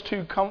just feels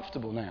too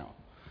comfortable now.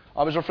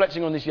 I was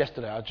reflecting on this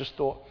yesterday. I just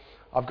thought,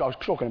 I was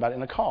talking about it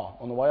in the car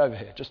on the way over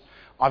here.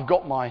 I've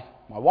got my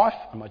wife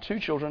and my 2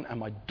 children and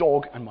my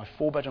dog and my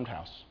 4-bedroomed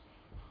house.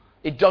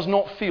 It does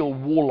not feel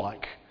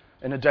warlike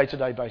in a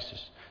day-to-day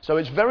basis. So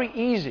it's very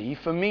easy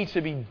for me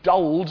to be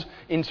dulled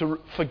into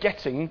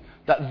forgetting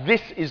that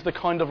this is the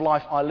kind of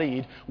life I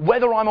lead,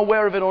 whether I'm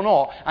aware of it or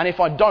not. And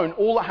if I don't,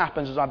 all that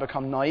happens is I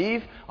become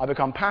naive, I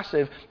become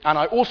passive, and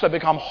I also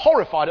become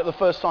horrified at the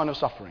first sign of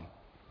suffering.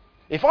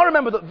 If I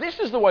remember that this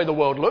is the way the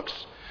world looks,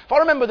 if I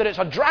remember that it's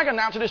a dragon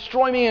out to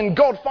destroy me and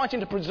God fighting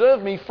to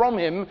preserve me from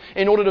him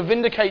in order to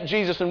vindicate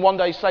Jesus and one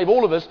day save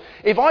all of us,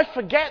 if I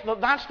forget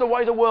that that's the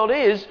way the world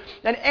is,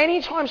 then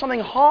any time something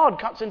hard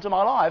cuts into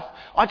my life,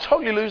 I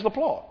totally lose the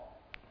plot.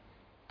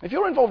 If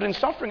you're involved in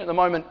suffering at the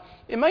moment,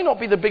 it may not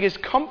be the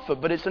biggest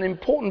comfort, but it's an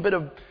important bit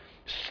of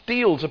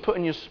steel to put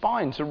in your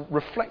spine to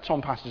reflect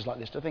on passages like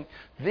this, to think,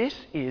 this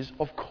is,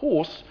 of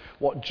course,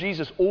 what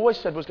Jesus always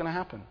said was going to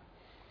happen.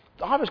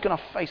 I was going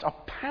to face a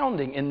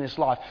pounding in this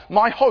life.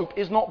 My hope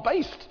is not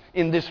based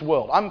in this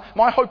world.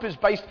 My hope is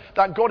based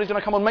that God is going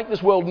to come and make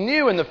this world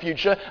new in the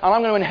future, and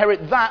I'm going to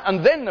inherit that,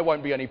 and then there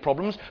won't be any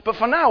problems. But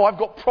for now, I've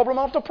got problem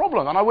after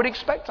problem, and I would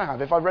expect to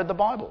have if I read the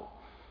Bible.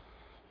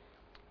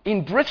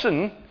 In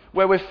Britain,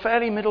 where we're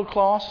fairly middle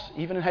class,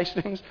 even in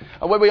Hastings,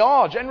 and where we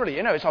are generally,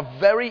 it's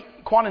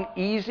quite an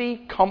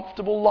easy,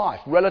 comfortable life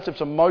relative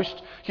to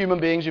most human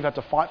beings who've had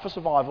to fight for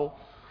survival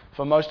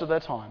for most of their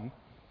time.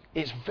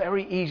 It's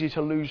very easy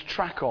to lose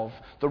track of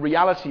the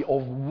reality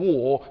of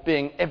war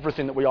being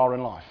everything that we are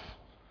in life.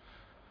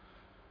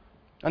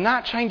 And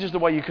that changes the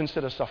way you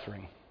consider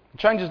suffering.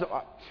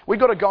 We've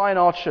got a guy in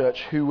our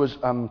church who was,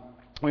 have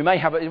we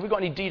got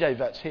any D-Day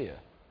vets here?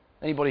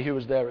 Anybody who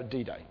was there at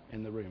D-Day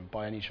in the room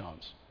by any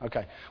chance?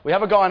 Okay. We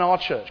have a guy in our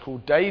church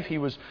called Dave. He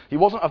wasn't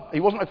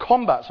a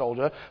combat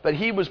soldier, but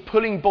he was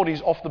pulling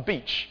bodies off the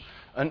beach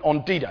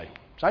on D-Day.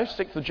 So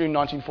 6th of June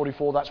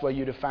 1944, that's where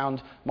you'd have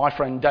found my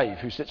friend Dave,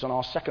 who sits on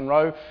our second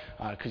row,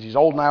 because he's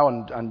old now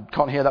and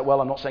can't hear that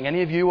well. I'm not saying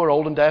any of you are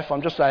old and deaf.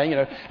 I'm just saying,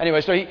 Anyway,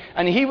 so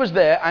he was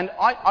there, and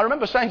I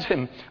remember saying to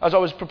him as I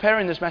was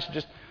preparing this message,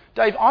 just,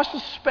 Dave, I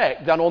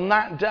suspect that on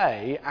that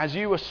day, as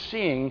you were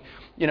seeing,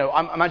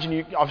 I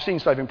imagine I've seen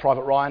Saving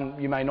Private Ryan,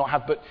 you may not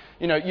have, but,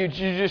 you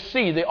just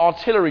see the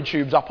artillery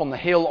tubes up on the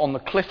hill, on the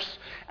cliffs,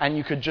 and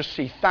you could just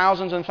see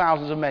thousands and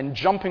thousands of men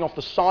jumping off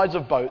the sides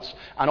of boats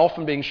and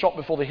often being shot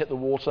before they hit the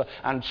water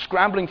and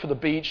scrambling for the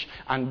beach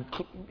and,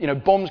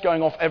 bombs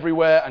going off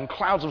everywhere and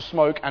clouds of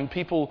smoke and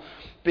people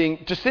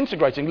being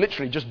disintegrating,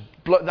 literally just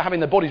having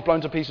their bodies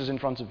blown to pieces in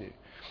front of you.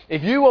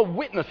 If you were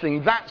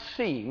witnessing that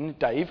scene,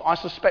 Dave, I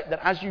suspect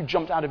that as you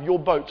jumped out of your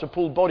boat to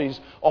pull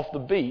bodies off the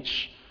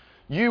beach,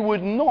 you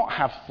would not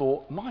have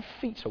thought, my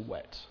feet are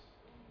wet.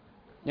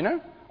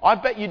 I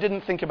bet you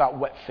didn't think about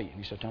wet feet.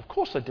 And he said, no, of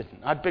course I didn't.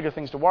 I had bigger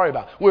things to worry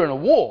about. We're in a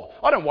war.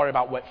 I don't worry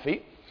about wet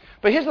feet.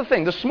 But here's the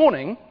thing. This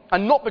morning,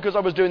 and not because I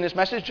was doing this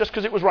message, just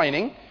because it was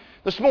raining,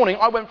 this morning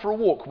I went for a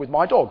walk with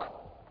my dog.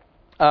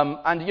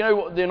 And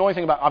the annoying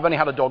thing about, I've only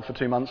had a dog for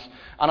 2 months,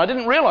 and I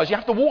didn't realize you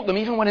have to walk them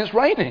even when it's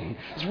raining.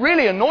 It's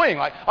really annoying.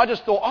 I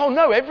just thought, oh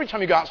no, every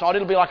time you go outside,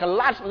 it'll be like a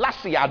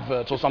Lassie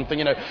advert or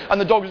something,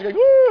 and the dog is going,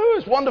 ooh,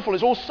 it's wonderful,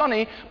 it's all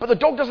sunny, but the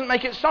dog doesn't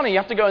make it sunny. You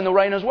have to go in the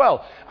rain as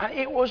well. And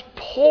it was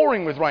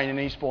pouring with rain in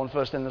Eastbourne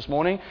first thing this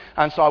morning,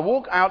 and so I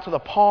walk out to the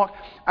park,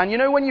 and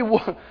when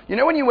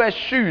you wear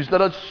shoes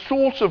that are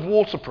sort of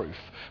waterproof,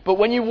 but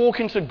when you walk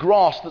into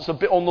grass that's a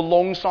bit on the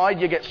long side,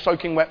 you get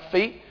soaking wet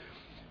feet.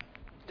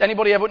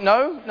 Anybody ever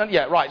know? No?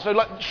 Yeah, right. So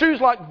shoes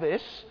like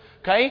this,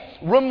 okay,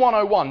 room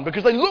 101,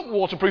 because they look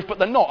waterproof, but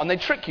they're not, and they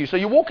trick you. So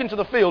you walk into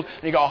the field,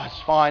 and you go, oh, it's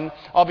fine,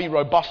 I'll be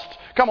robust.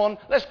 Come on,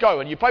 let's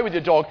go. And you play with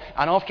your dog,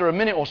 and after a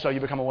minute or so,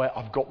 you become aware,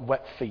 I've got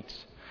wet feet.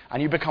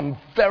 And you become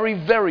very,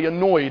 very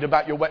annoyed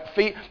about your wet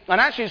feet, and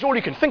actually it's all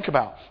you can think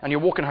about. And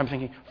you're walking home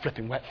thinking,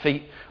 flipping wet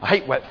feet, I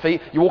hate wet feet.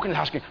 You walk into the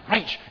house going,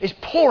 Rach, it's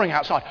pouring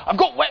outside. I've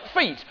got wet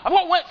feet. I've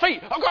got wet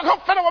feet. I've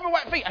got fed up with my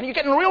wet feet. And you're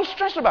getting real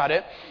stress about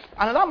it.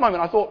 And at that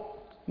moment, I thought,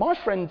 my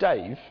friend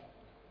Dave,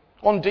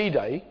 on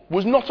D-Day,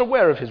 was not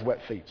aware of his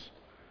wet feet.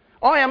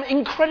 I am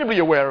incredibly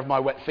aware of my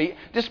wet feet,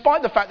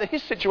 despite the fact that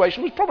his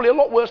situation was probably a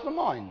lot worse than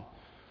mine.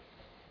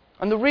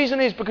 And the reason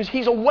is because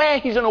he's aware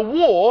he's in a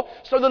war,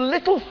 so the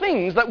little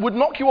things that would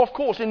knock you off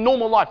course in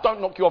normal life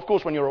don't knock you off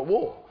course when you're at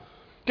war.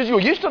 Because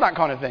you're used to that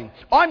kind of thing.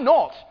 I'm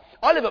not.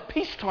 I live at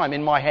peacetime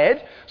in my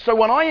head, so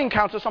when I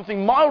encounter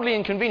something mildly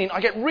inconvenient,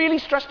 I get really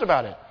stressed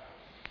about it.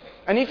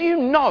 And if you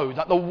know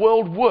that the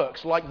world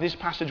works like this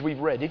passage we've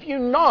read, if you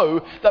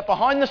know that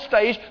behind the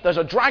stage there's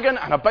a dragon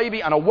and a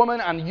baby and a woman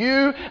and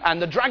you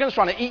and the dragon's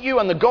trying to eat you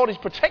and the God is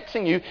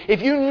protecting you,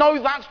 if you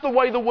know that's the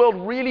way the world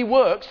really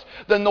works,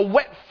 then the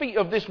wet feet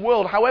of this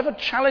world, however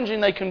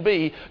challenging they can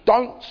be,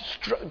 don't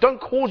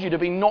cause you to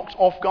be knocked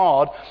off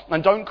guard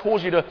and don't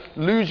cause you to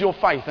lose your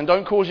faith and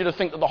don't cause you to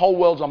think that the whole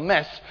world's a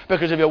mess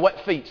because of your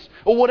wet feet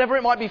or whatever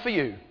it might be for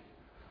you.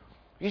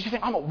 You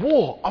think, I'm at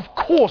war. Of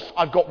course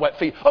I've got wet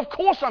feet. Of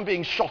course I'm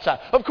being shot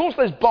at. Of course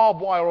there's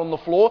barbed wire on the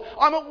floor.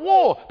 I'm at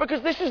war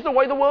because this is the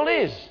way the world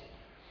is.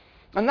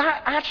 And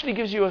that actually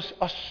gives you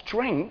a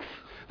strength.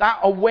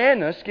 That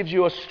awareness gives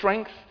you a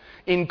strength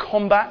in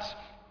combat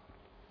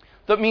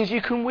that means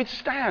you can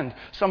withstand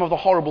some of the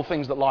horrible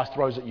things that life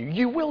throws at you.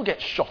 You will get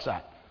shot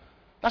at.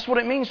 That's what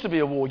it means to be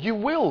a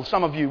war.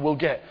 Some of you will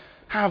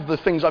have the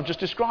things I've just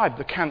described,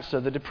 the cancer,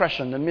 the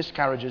depression, the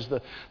miscarriages,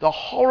 the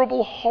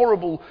horrible,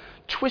 horrible,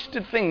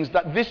 twisted things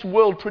that this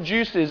world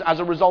produces as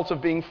a result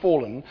of being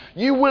fallen.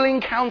 You will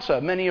encounter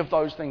many of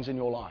those things in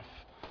your life.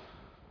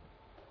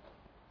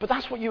 But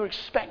that's what you're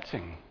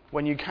expecting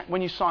when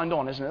you signed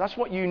on, isn't it? That's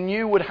what you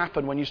knew would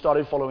happen when you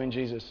started following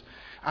Jesus.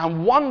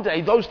 And one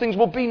day those things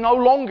will be no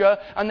longer,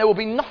 and there will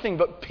be nothing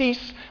but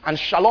peace and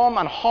shalom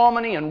and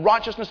harmony and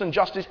righteousness and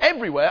justice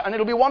everywhere, and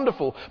it'll be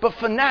wonderful. But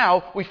for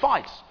now, we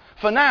fight.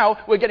 For now,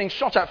 we're getting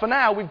shot at. For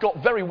now, we've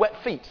got very wet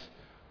feet.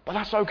 But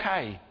that's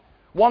okay.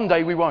 One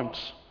day we won't.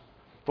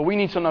 But we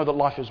need to know that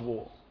life is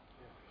war.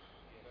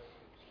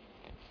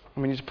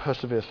 And we need to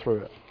persevere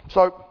through it.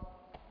 So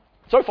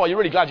far, you're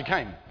really glad you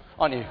came,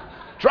 aren't you?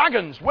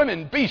 Dragons,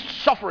 women,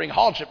 beasts, suffering,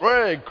 hardship.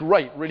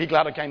 Great. Really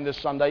glad I came this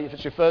Sunday. If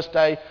it's your first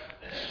day,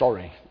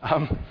 sorry. I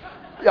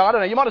don't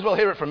know. You might as well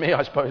hear it from me,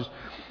 I suppose.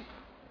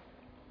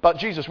 But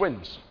Jesus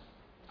wins.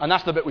 And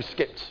that's the bit we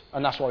skipped,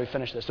 and that's why we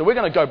finished this. So we're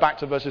going to go back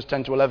to verses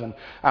 10 to 11,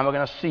 and we're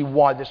going to see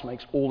why this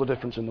makes all the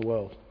difference in the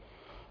world.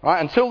 Right?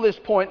 Until this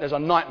point, there's a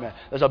nightmare.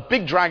 There's a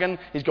big dragon.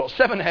 He's got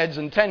 7 heads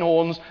and 10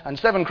 horns and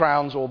 7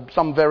 crowns, or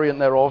some variant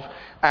thereof.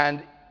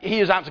 And he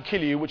is out to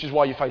kill you, which is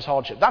why you face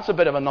hardship. That's a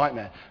bit of a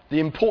nightmare. The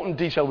important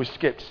detail we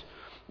skipped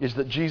is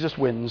that Jesus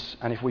wins,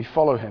 and if we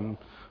follow him,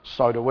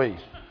 so do we.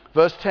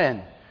 Verse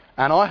 10,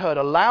 and I heard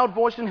a loud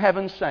voice in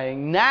heaven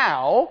saying,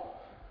 now,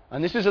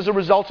 and this is as a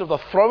result of the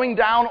throwing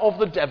down of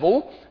the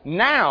devil,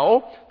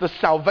 now the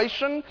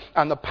salvation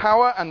and the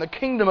power and the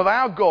kingdom of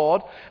our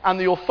God and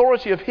the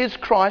authority of his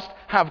Christ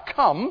have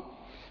come,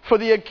 for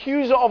the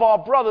accuser of our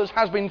brothers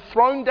has been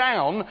thrown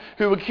down,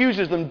 who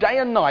accuses them day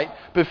and night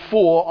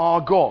before our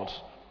God.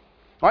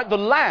 Right? The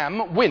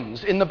lamb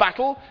wins in the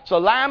battle. So a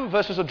lamb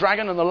versus a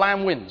dragon, and the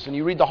lamb wins. And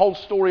you read the whole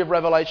story of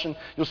Revelation,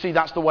 you'll see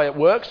that's the way it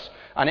works.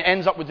 And it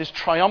ends up with this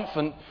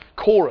triumphant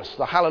chorus,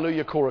 the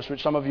Hallelujah chorus,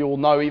 which some of you will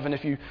know even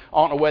if you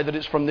aren't aware that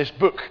it's from this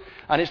book.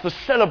 And it's the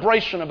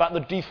celebration about the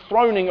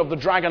dethroning of the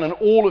dragon and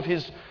all of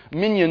his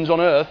minions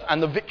on earth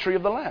and the victory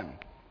of the lamb.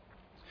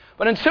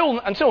 But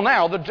until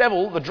now, the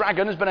devil, the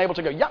dragon, has been able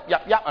to go, yap,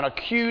 yap, yap, and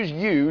accuse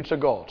you to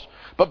God.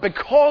 But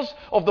because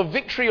of the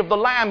victory of the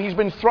Lamb, he's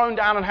been thrown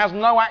down and has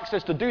no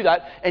access to do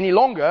that any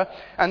longer.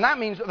 And that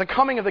means that the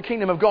coming of the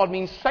kingdom of God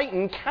means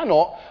Satan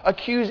cannot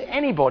accuse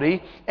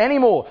anybody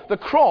anymore. The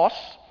cross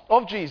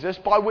of Jesus,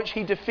 by which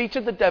he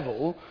defeated the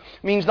devil,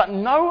 means that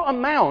no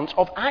amount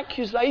of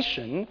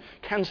accusation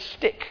can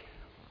stick.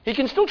 He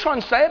can still try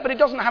and say it, but it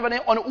doesn't have an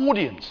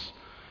audience.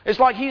 It's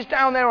like he's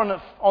down there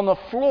on the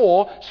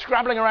floor,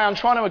 scrabbling around,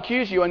 trying to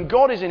accuse you, and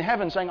God is in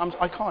heaven saying,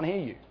 I can't hear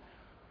you.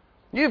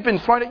 You've been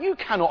thrown out. You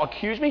cannot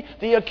accuse me.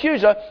 The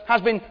accuser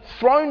has been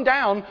thrown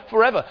down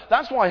forever.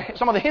 That's why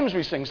some of the hymns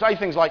we sing say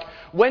things like,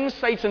 when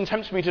Satan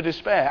tempts me to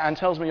despair and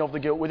tells me of the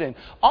guilt within,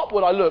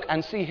 upward I look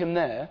and see him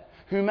there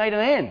who made an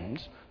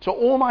end to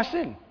all my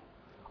sin.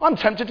 I'm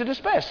tempted to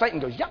despair. Satan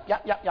goes, yap,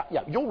 yap, yap, yap,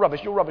 yap. You're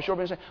rubbish, you're rubbish, you're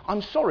rubbish.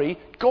 I'm sorry,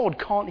 God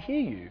can't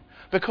hear you.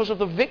 Because of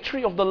the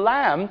victory of the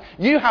Lamb,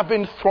 you have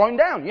been thrown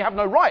down. You have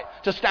no right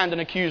to stand and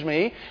accuse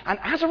me. And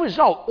as a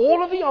result,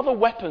 all of the other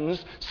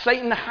weapons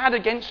Satan had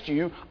against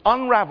you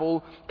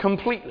unravel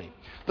completely.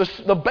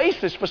 The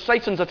basis for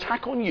Satan's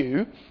attack on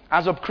you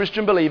as a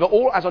Christian believer,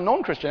 or as a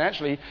non-Christian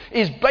actually,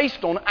 is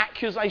based on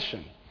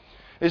accusation.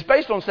 It's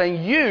based on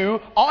saying,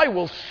 I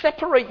will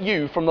separate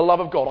you from the love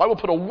of God. I will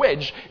put a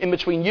wedge in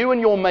between you and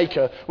your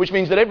Maker, which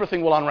means that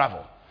everything will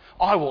unravel.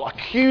 I will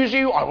accuse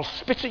you, I will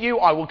spit at you,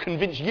 I will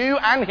convince you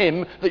and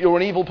him that you're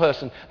an evil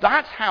person.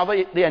 That's how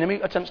the enemy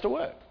attempts to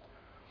work.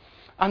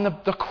 And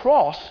the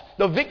cross,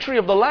 the victory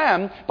of the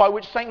Lamb by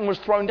which Satan was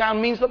thrown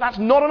down, means that that's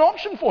not an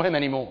option for him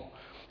anymore.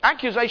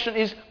 Accusation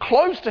is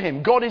closed to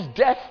him. God is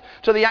deaf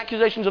to the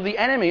accusations of the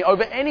enemy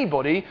over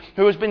anybody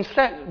who has been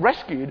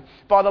rescued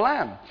by the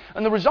Lamb.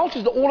 And the result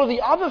is that all of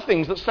the other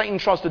things that Satan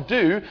tries to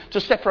do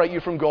to separate you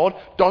from God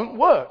don't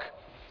work.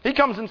 He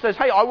comes and says,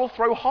 hey, I will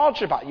throw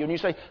hardship at you. And you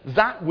say,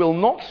 that will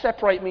not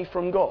separate me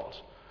from God,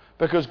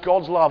 because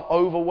God's love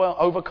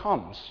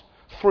overcomes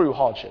through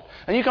hardship.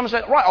 And you come and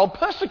say, right, I'll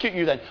persecute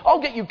you then.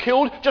 I'll get you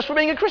killed just for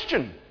being a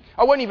Christian.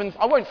 I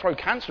won't throw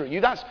cancer at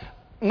you. That's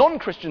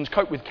non-Christians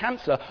cope with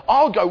cancer.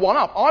 I'll go one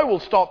up. I will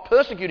start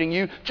persecuting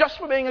you just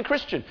for being a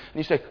Christian. And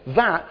you say,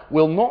 that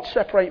will not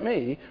separate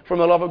me from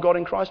the love of God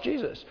in Christ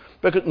Jesus.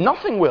 Because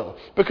nothing will.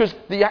 Because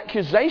the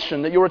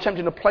accusation that you're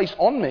attempting to place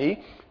on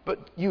me,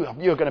 but you're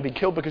going to be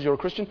killed because you're a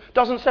Christian,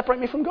 doesn't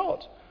separate me from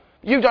God.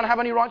 You don't have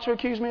any right to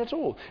accuse me at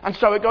all. And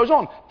so it goes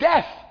on.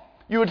 Death.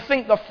 You would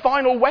think the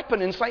final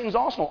weapon in Satan's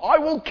arsenal. I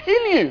will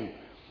kill you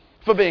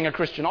for being a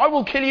Christian. I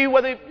will kill you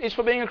whether it's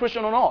for being a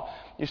Christian or not.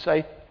 You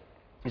say,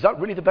 is that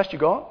really the best you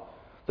got?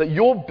 That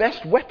your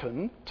best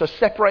weapon to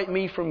separate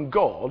me from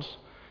God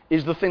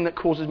is the thing that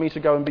causes me to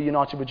go and be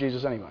united with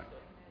Jesus anyway?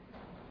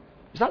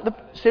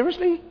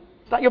 Seriously?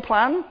 Is that your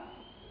plan?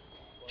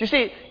 Do you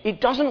see,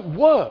 it doesn't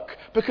work,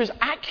 because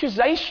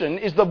accusation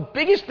is the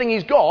biggest thing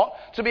he's got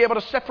to be able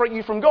to separate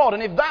you from God.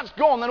 And if that's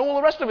gone, then all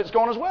the rest of it's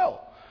gone as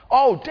well.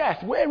 Oh,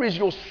 death, where is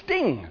your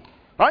sting?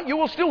 Right?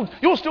 You'll still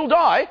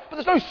die, but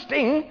there's no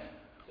sting.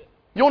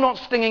 You're not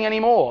stinging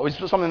anymore. It's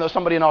something that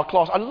somebody in our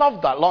class, I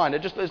love that line.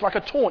 It's like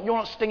a taunt. You're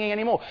not stinging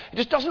anymore. It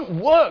just doesn't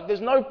work.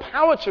 There's no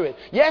power to it.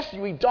 Yes,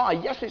 we die.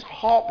 Yes, it's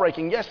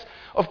heartbreaking. Yes,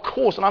 of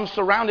course. And I'm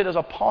surrounded as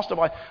a pastor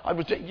by,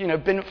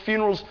 been at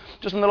funerals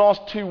just in the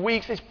last 2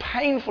 weeks. It's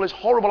painful. It's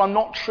horrible. I'm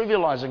not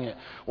trivializing it.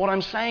 What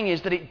I'm saying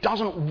is that it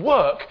doesn't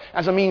work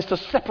as a means to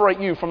separate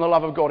you from the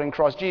love of God in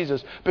Christ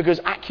Jesus, because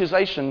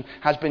accusation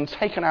has been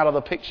taken out of the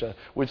picture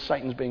with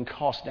Satan's being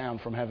cast down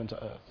from heaven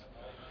to earth.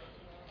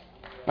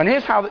 And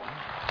here's how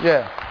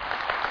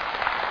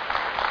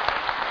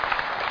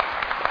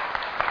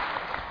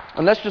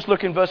And let's just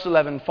look in verse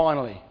 11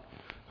 finally,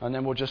 and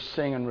then we'll just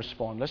sing and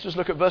respond. Let's just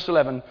look at verse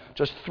 11,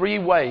 just 3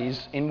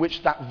 ways in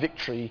which that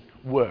victory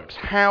works.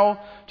 How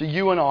do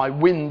you and I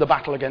win the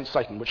battle against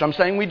Satan? Which I'm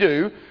saying we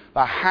do,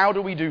 but how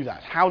do we do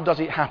that? How does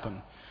it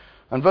happen?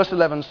 And verse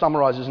 11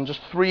 summarizes in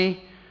just 3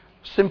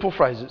 simple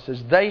phrases. It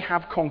says, they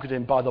have conquered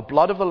him by the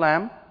blood of the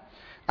Lamb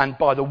and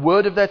by the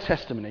word of their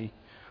testimony,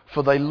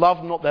 for they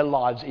love not their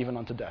lives even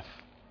unto death.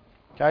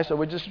 Okay, so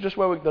we're just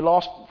where the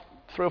last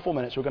 3 or 4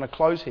 minutes. We're going to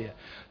close here.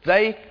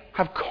 They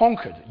have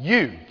conquered.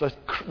 You,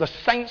 the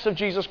saints of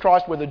Jesus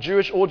Christ, whether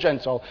Jewish or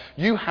Gentile,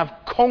 you have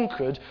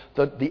conquered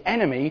the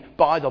enemy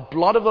by the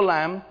blood of the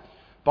Lamb,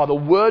 by the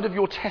word of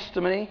your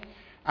testimony,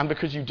 and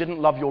because you didn't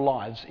love your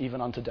lives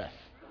even unto death.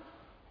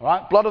 All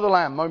right? Blood of the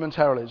Lamb,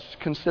 momentarily. Just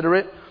consider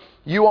it.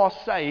 You are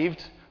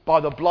saved by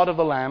the blood of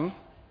the Lamb,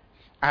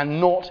 and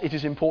not, it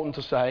is important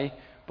to say,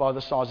 by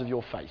the size of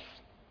your faith.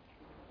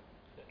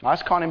 Now,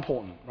 that's kind of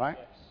important, right?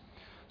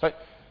 So,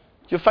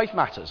 your faith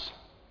matters.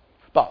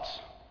 But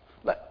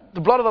the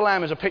blood of the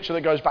Lamb is a picture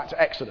that goes back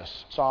to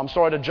Exodus. So I'm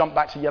sorry to jump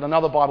back to yet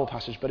another Bible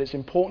passage, but it's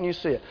important you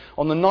see it.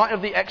 On the night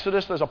of the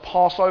Exodus, there's a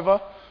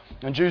Passover,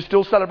 and Jews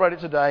still celebrate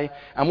it today.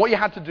 And what you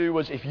had to do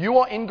was, if you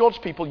are in God's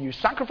people, you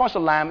sacrifice a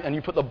lamb and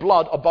you put the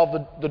blood above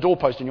the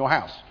doorpost in your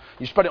house.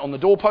 You spread it on the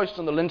doorpost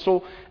and the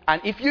lintel,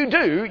 and if you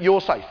do,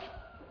 you're safe.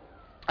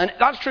 And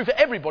that's true for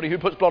everybody who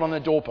puts blood on their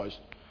doorpost.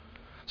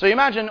 So you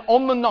imagine,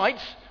 on the night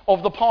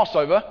of the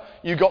Passover,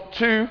 you got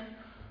 2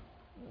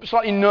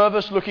 slightly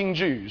nervous-looking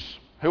Jews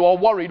who are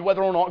worried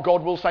whether or not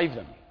God will save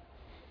them.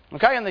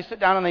 Okay, and they sit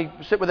down and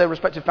they sit with their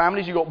respective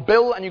families. You've got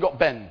Bill and you've got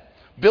Ben.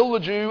 Bill the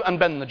Jew and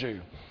Ben the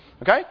Jew.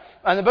 Okay?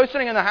 And they're both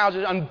sitting in their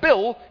houses, and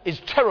Bill is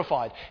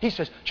terrified. He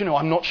says, do you know,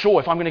 I'm not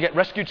sure if I'm going to get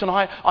rescued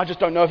tonight. I just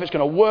don't know if it's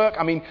going to work.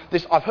 I mean,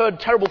 I've heard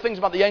terrible things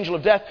about the angel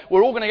of death.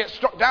 We're all going to get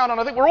struck down, and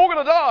I think we're all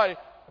going to die.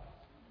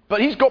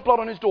 But he's got blood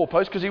on his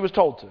doorpost because he was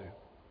told to.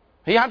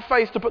 He had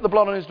faith to put the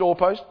blood on his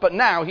doorpost, but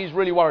now he's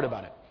really worried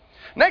about it.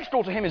 Next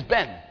door to him is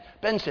Ben.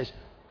 Ben says,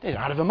 they're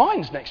out of their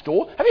minds next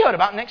door. Have you heard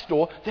about next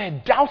door?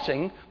 They're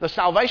doubting the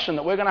salvation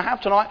that we're going to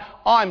have tonight.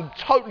 I'm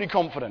totally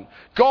confident.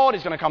 God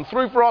is going to come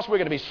through for us. We're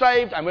going to be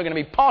saved, and we're going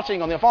to be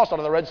partying on the far side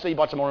of the Red Sea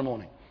by tomorrow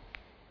morning.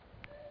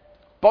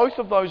 Both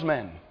of those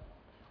men,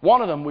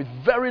 one of them with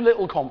very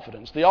little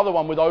confidence, the other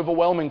one with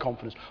overwhelming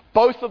confidence,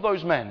 both of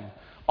those men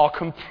are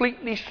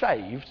completely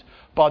saved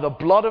by the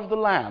blood of the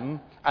Lamb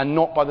and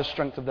not by the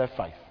strength of their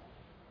faith.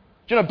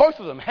 Do you know, both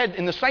of them head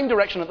in the same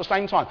direction at the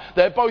same time.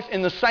 They're both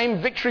in the same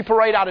victory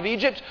parade out of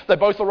Egypt. They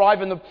both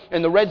arrive on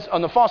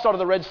the far side of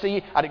the Red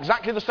Sea at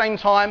exactly the same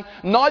time.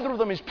 Neither of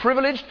them is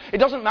privileged. It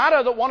doesn't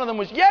matter that one of them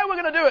was, yeah,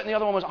 we're going to do it, and the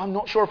other one was, I'm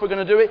not sure if we're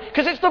going to do it,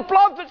 because it's the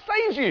blood that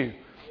saves you.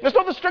 It's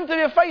not the strength of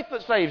your faith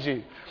that saves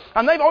you.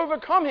 And they've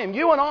overcome him.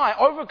 You and I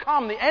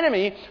overcome the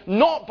enemy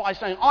not by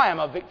saying, I am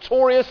a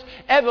victorious,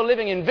 ever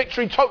living in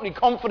victory, totally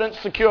confident,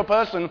 secure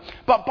person,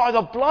 but by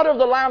the blood of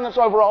the Lamb that's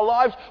over our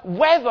lives,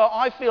 whether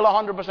I feel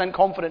 100%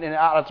 confident in it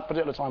at a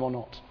particular time or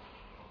not.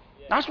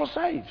 That's what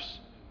saves.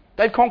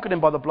 They've conquered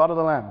him by the blood of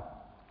the Lamb.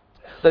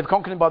 They've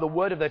conquered him by the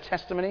word of their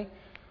testimony,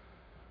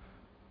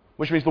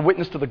 which means the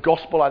witness to the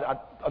gospel. I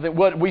think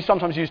we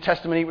sometimes use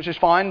testimony, which is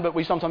fine, but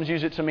we sometimes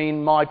use it to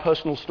mean my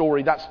personal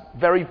story. That's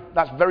very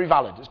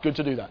valid. It's good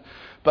to do that.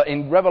 But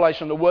in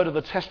Revelation, the word of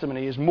the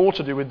testimony is more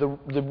to do with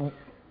the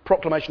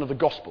proclamation of the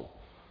gospel,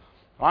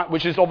 right?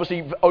 Which is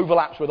obviously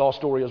overlaps with our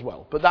story as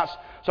well. But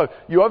so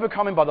you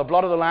overcome him by the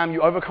blood of the Lamb.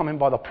 You overcome him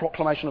by the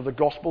proclamation of the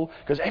gospel.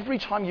 Because every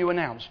time you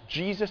announce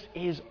Jesus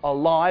is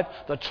alive,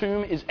 the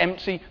tomb is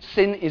empty,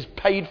 sin is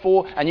paid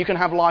for, and you can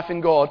have life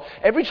in God.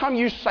 Every time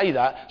you say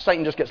that,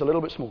 Satan just gets a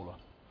little bit smaller.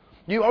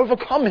 You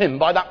overcome him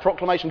by that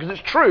proclamation because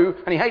it's true,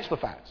 and he hates the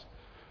facts.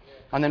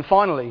 And then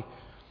finally,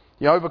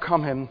 you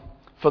overcome him,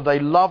 for they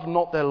love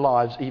not their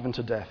lives even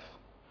to death.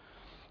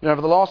 You know,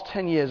 over the last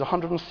 10 years,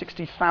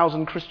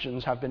 160,000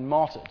 Christians have been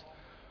martyred.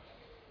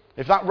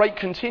 If that rate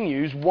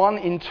continues, 1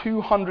 in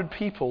 200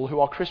 people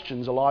who are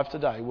Christians alive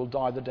today will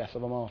die the death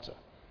of a martyr.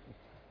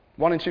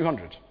 1 in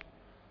 200.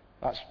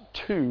 That's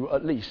 2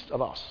 at least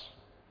of us,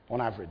 on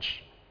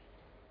average.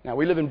 Now,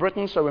 we live in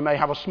Britain, so we may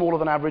have a smaller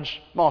than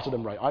average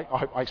martyrdom rate.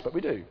 I expect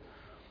we do.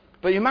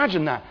 But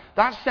imagine that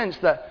sense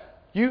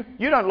that you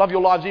don't love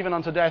your lives even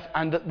unto death,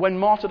 and that when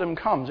martyrdom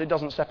comes, it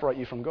doesn't separate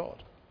you from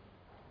God.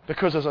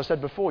 Because, as I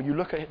said before, you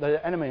look at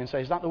the enemy and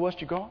say, is that the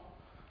worst you got?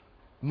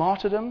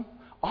 Martyrdom?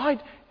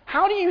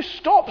 How do you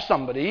stop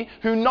somebody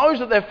who knows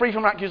that they're free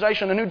from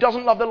accusation and who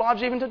doesn't love their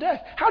lives even to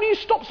death? How do you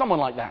stop someone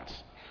like that?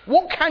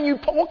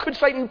 What could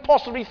Satan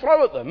possibly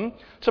throw at them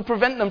to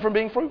prevent them from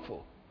being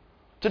fruitful?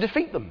 To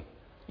defeat them?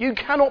 You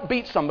cannot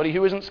beat somebody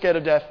who isn't scared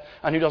of death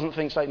and who doesn't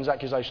think Satan's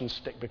accusations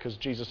stick, because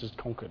Jesus has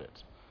conquered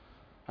it.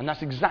 And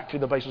that's exactly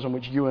the basis on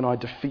which you and I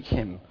defeat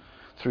him,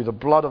 through the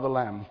blood of the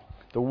Lamb,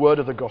 the word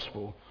of the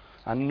gospel,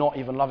 and not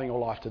even loving your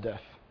life to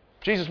death.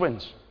 Jesus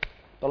wins.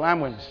 The Lamb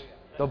wins.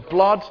 The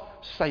blood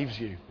saves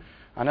you.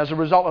 And as a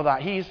result of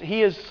that, he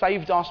has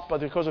saved us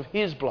because of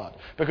his blood,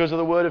 because of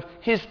the word of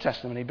his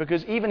testimony,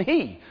 because even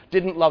he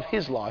didn't love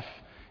his life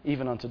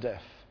even unto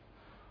death.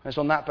 And it's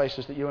on that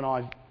basis that you and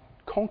I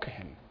conquer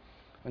him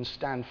and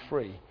stand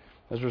free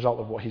as a result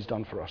of what he's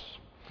done for us.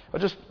 I'll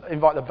just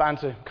invite the band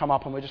to come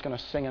up, and we're just going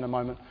to sing in a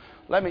moment.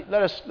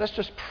 Let's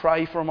just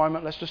pray for a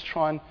moment. Let's just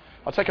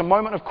I'll take a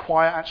moment of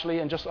quiet actually,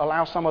 and just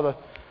allow some of the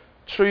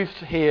truth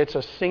here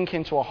to sink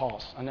into our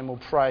hearts, and then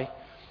we'll pray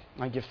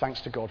and give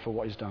thanks to God for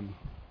what he's done.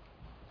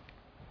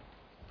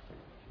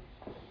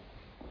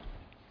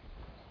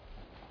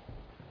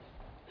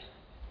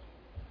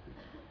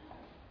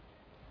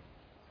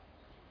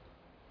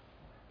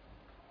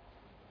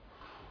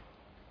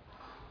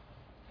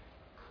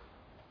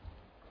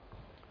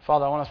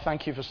 Father, I want to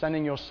thank you for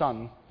sending your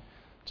Son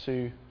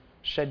to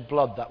shed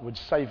blood that would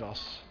save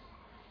us,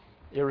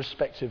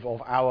 irrespective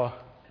of our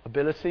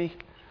ability,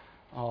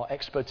 our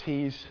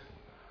expertise,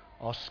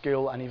 our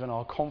skill, and even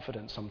our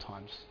confidence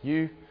sometimes.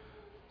 You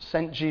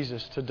sent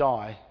Jesus to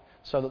die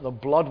so that the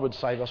blood would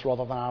save us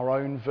rather than our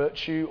own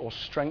virtue or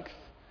strength.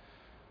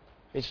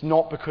 It's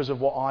not because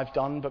of what I've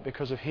done, but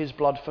because of his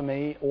blood for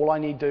me. All I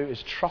need to do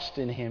is trust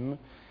in him,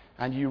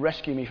 and you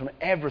rescue me from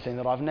everything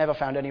that I've never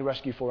found any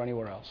rescue for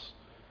anywhere else.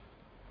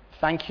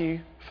 Thank you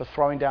for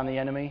throwing down the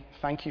enemy.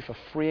 Thank you for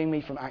freeing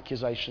me from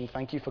accusation.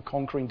 Thank you for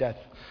conquering death.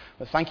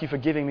 But thank you for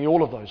giving me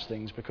all of those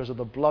things because of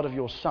the blood of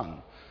your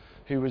Son,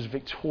 who was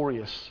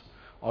victorious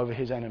over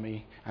his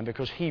enemy, and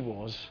because he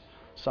was,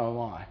 so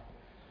am I.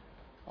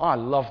 I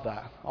love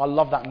that. I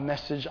love that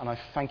message, and I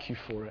thank you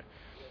for it.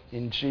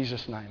 In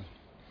Jesus' name,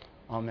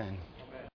 amen.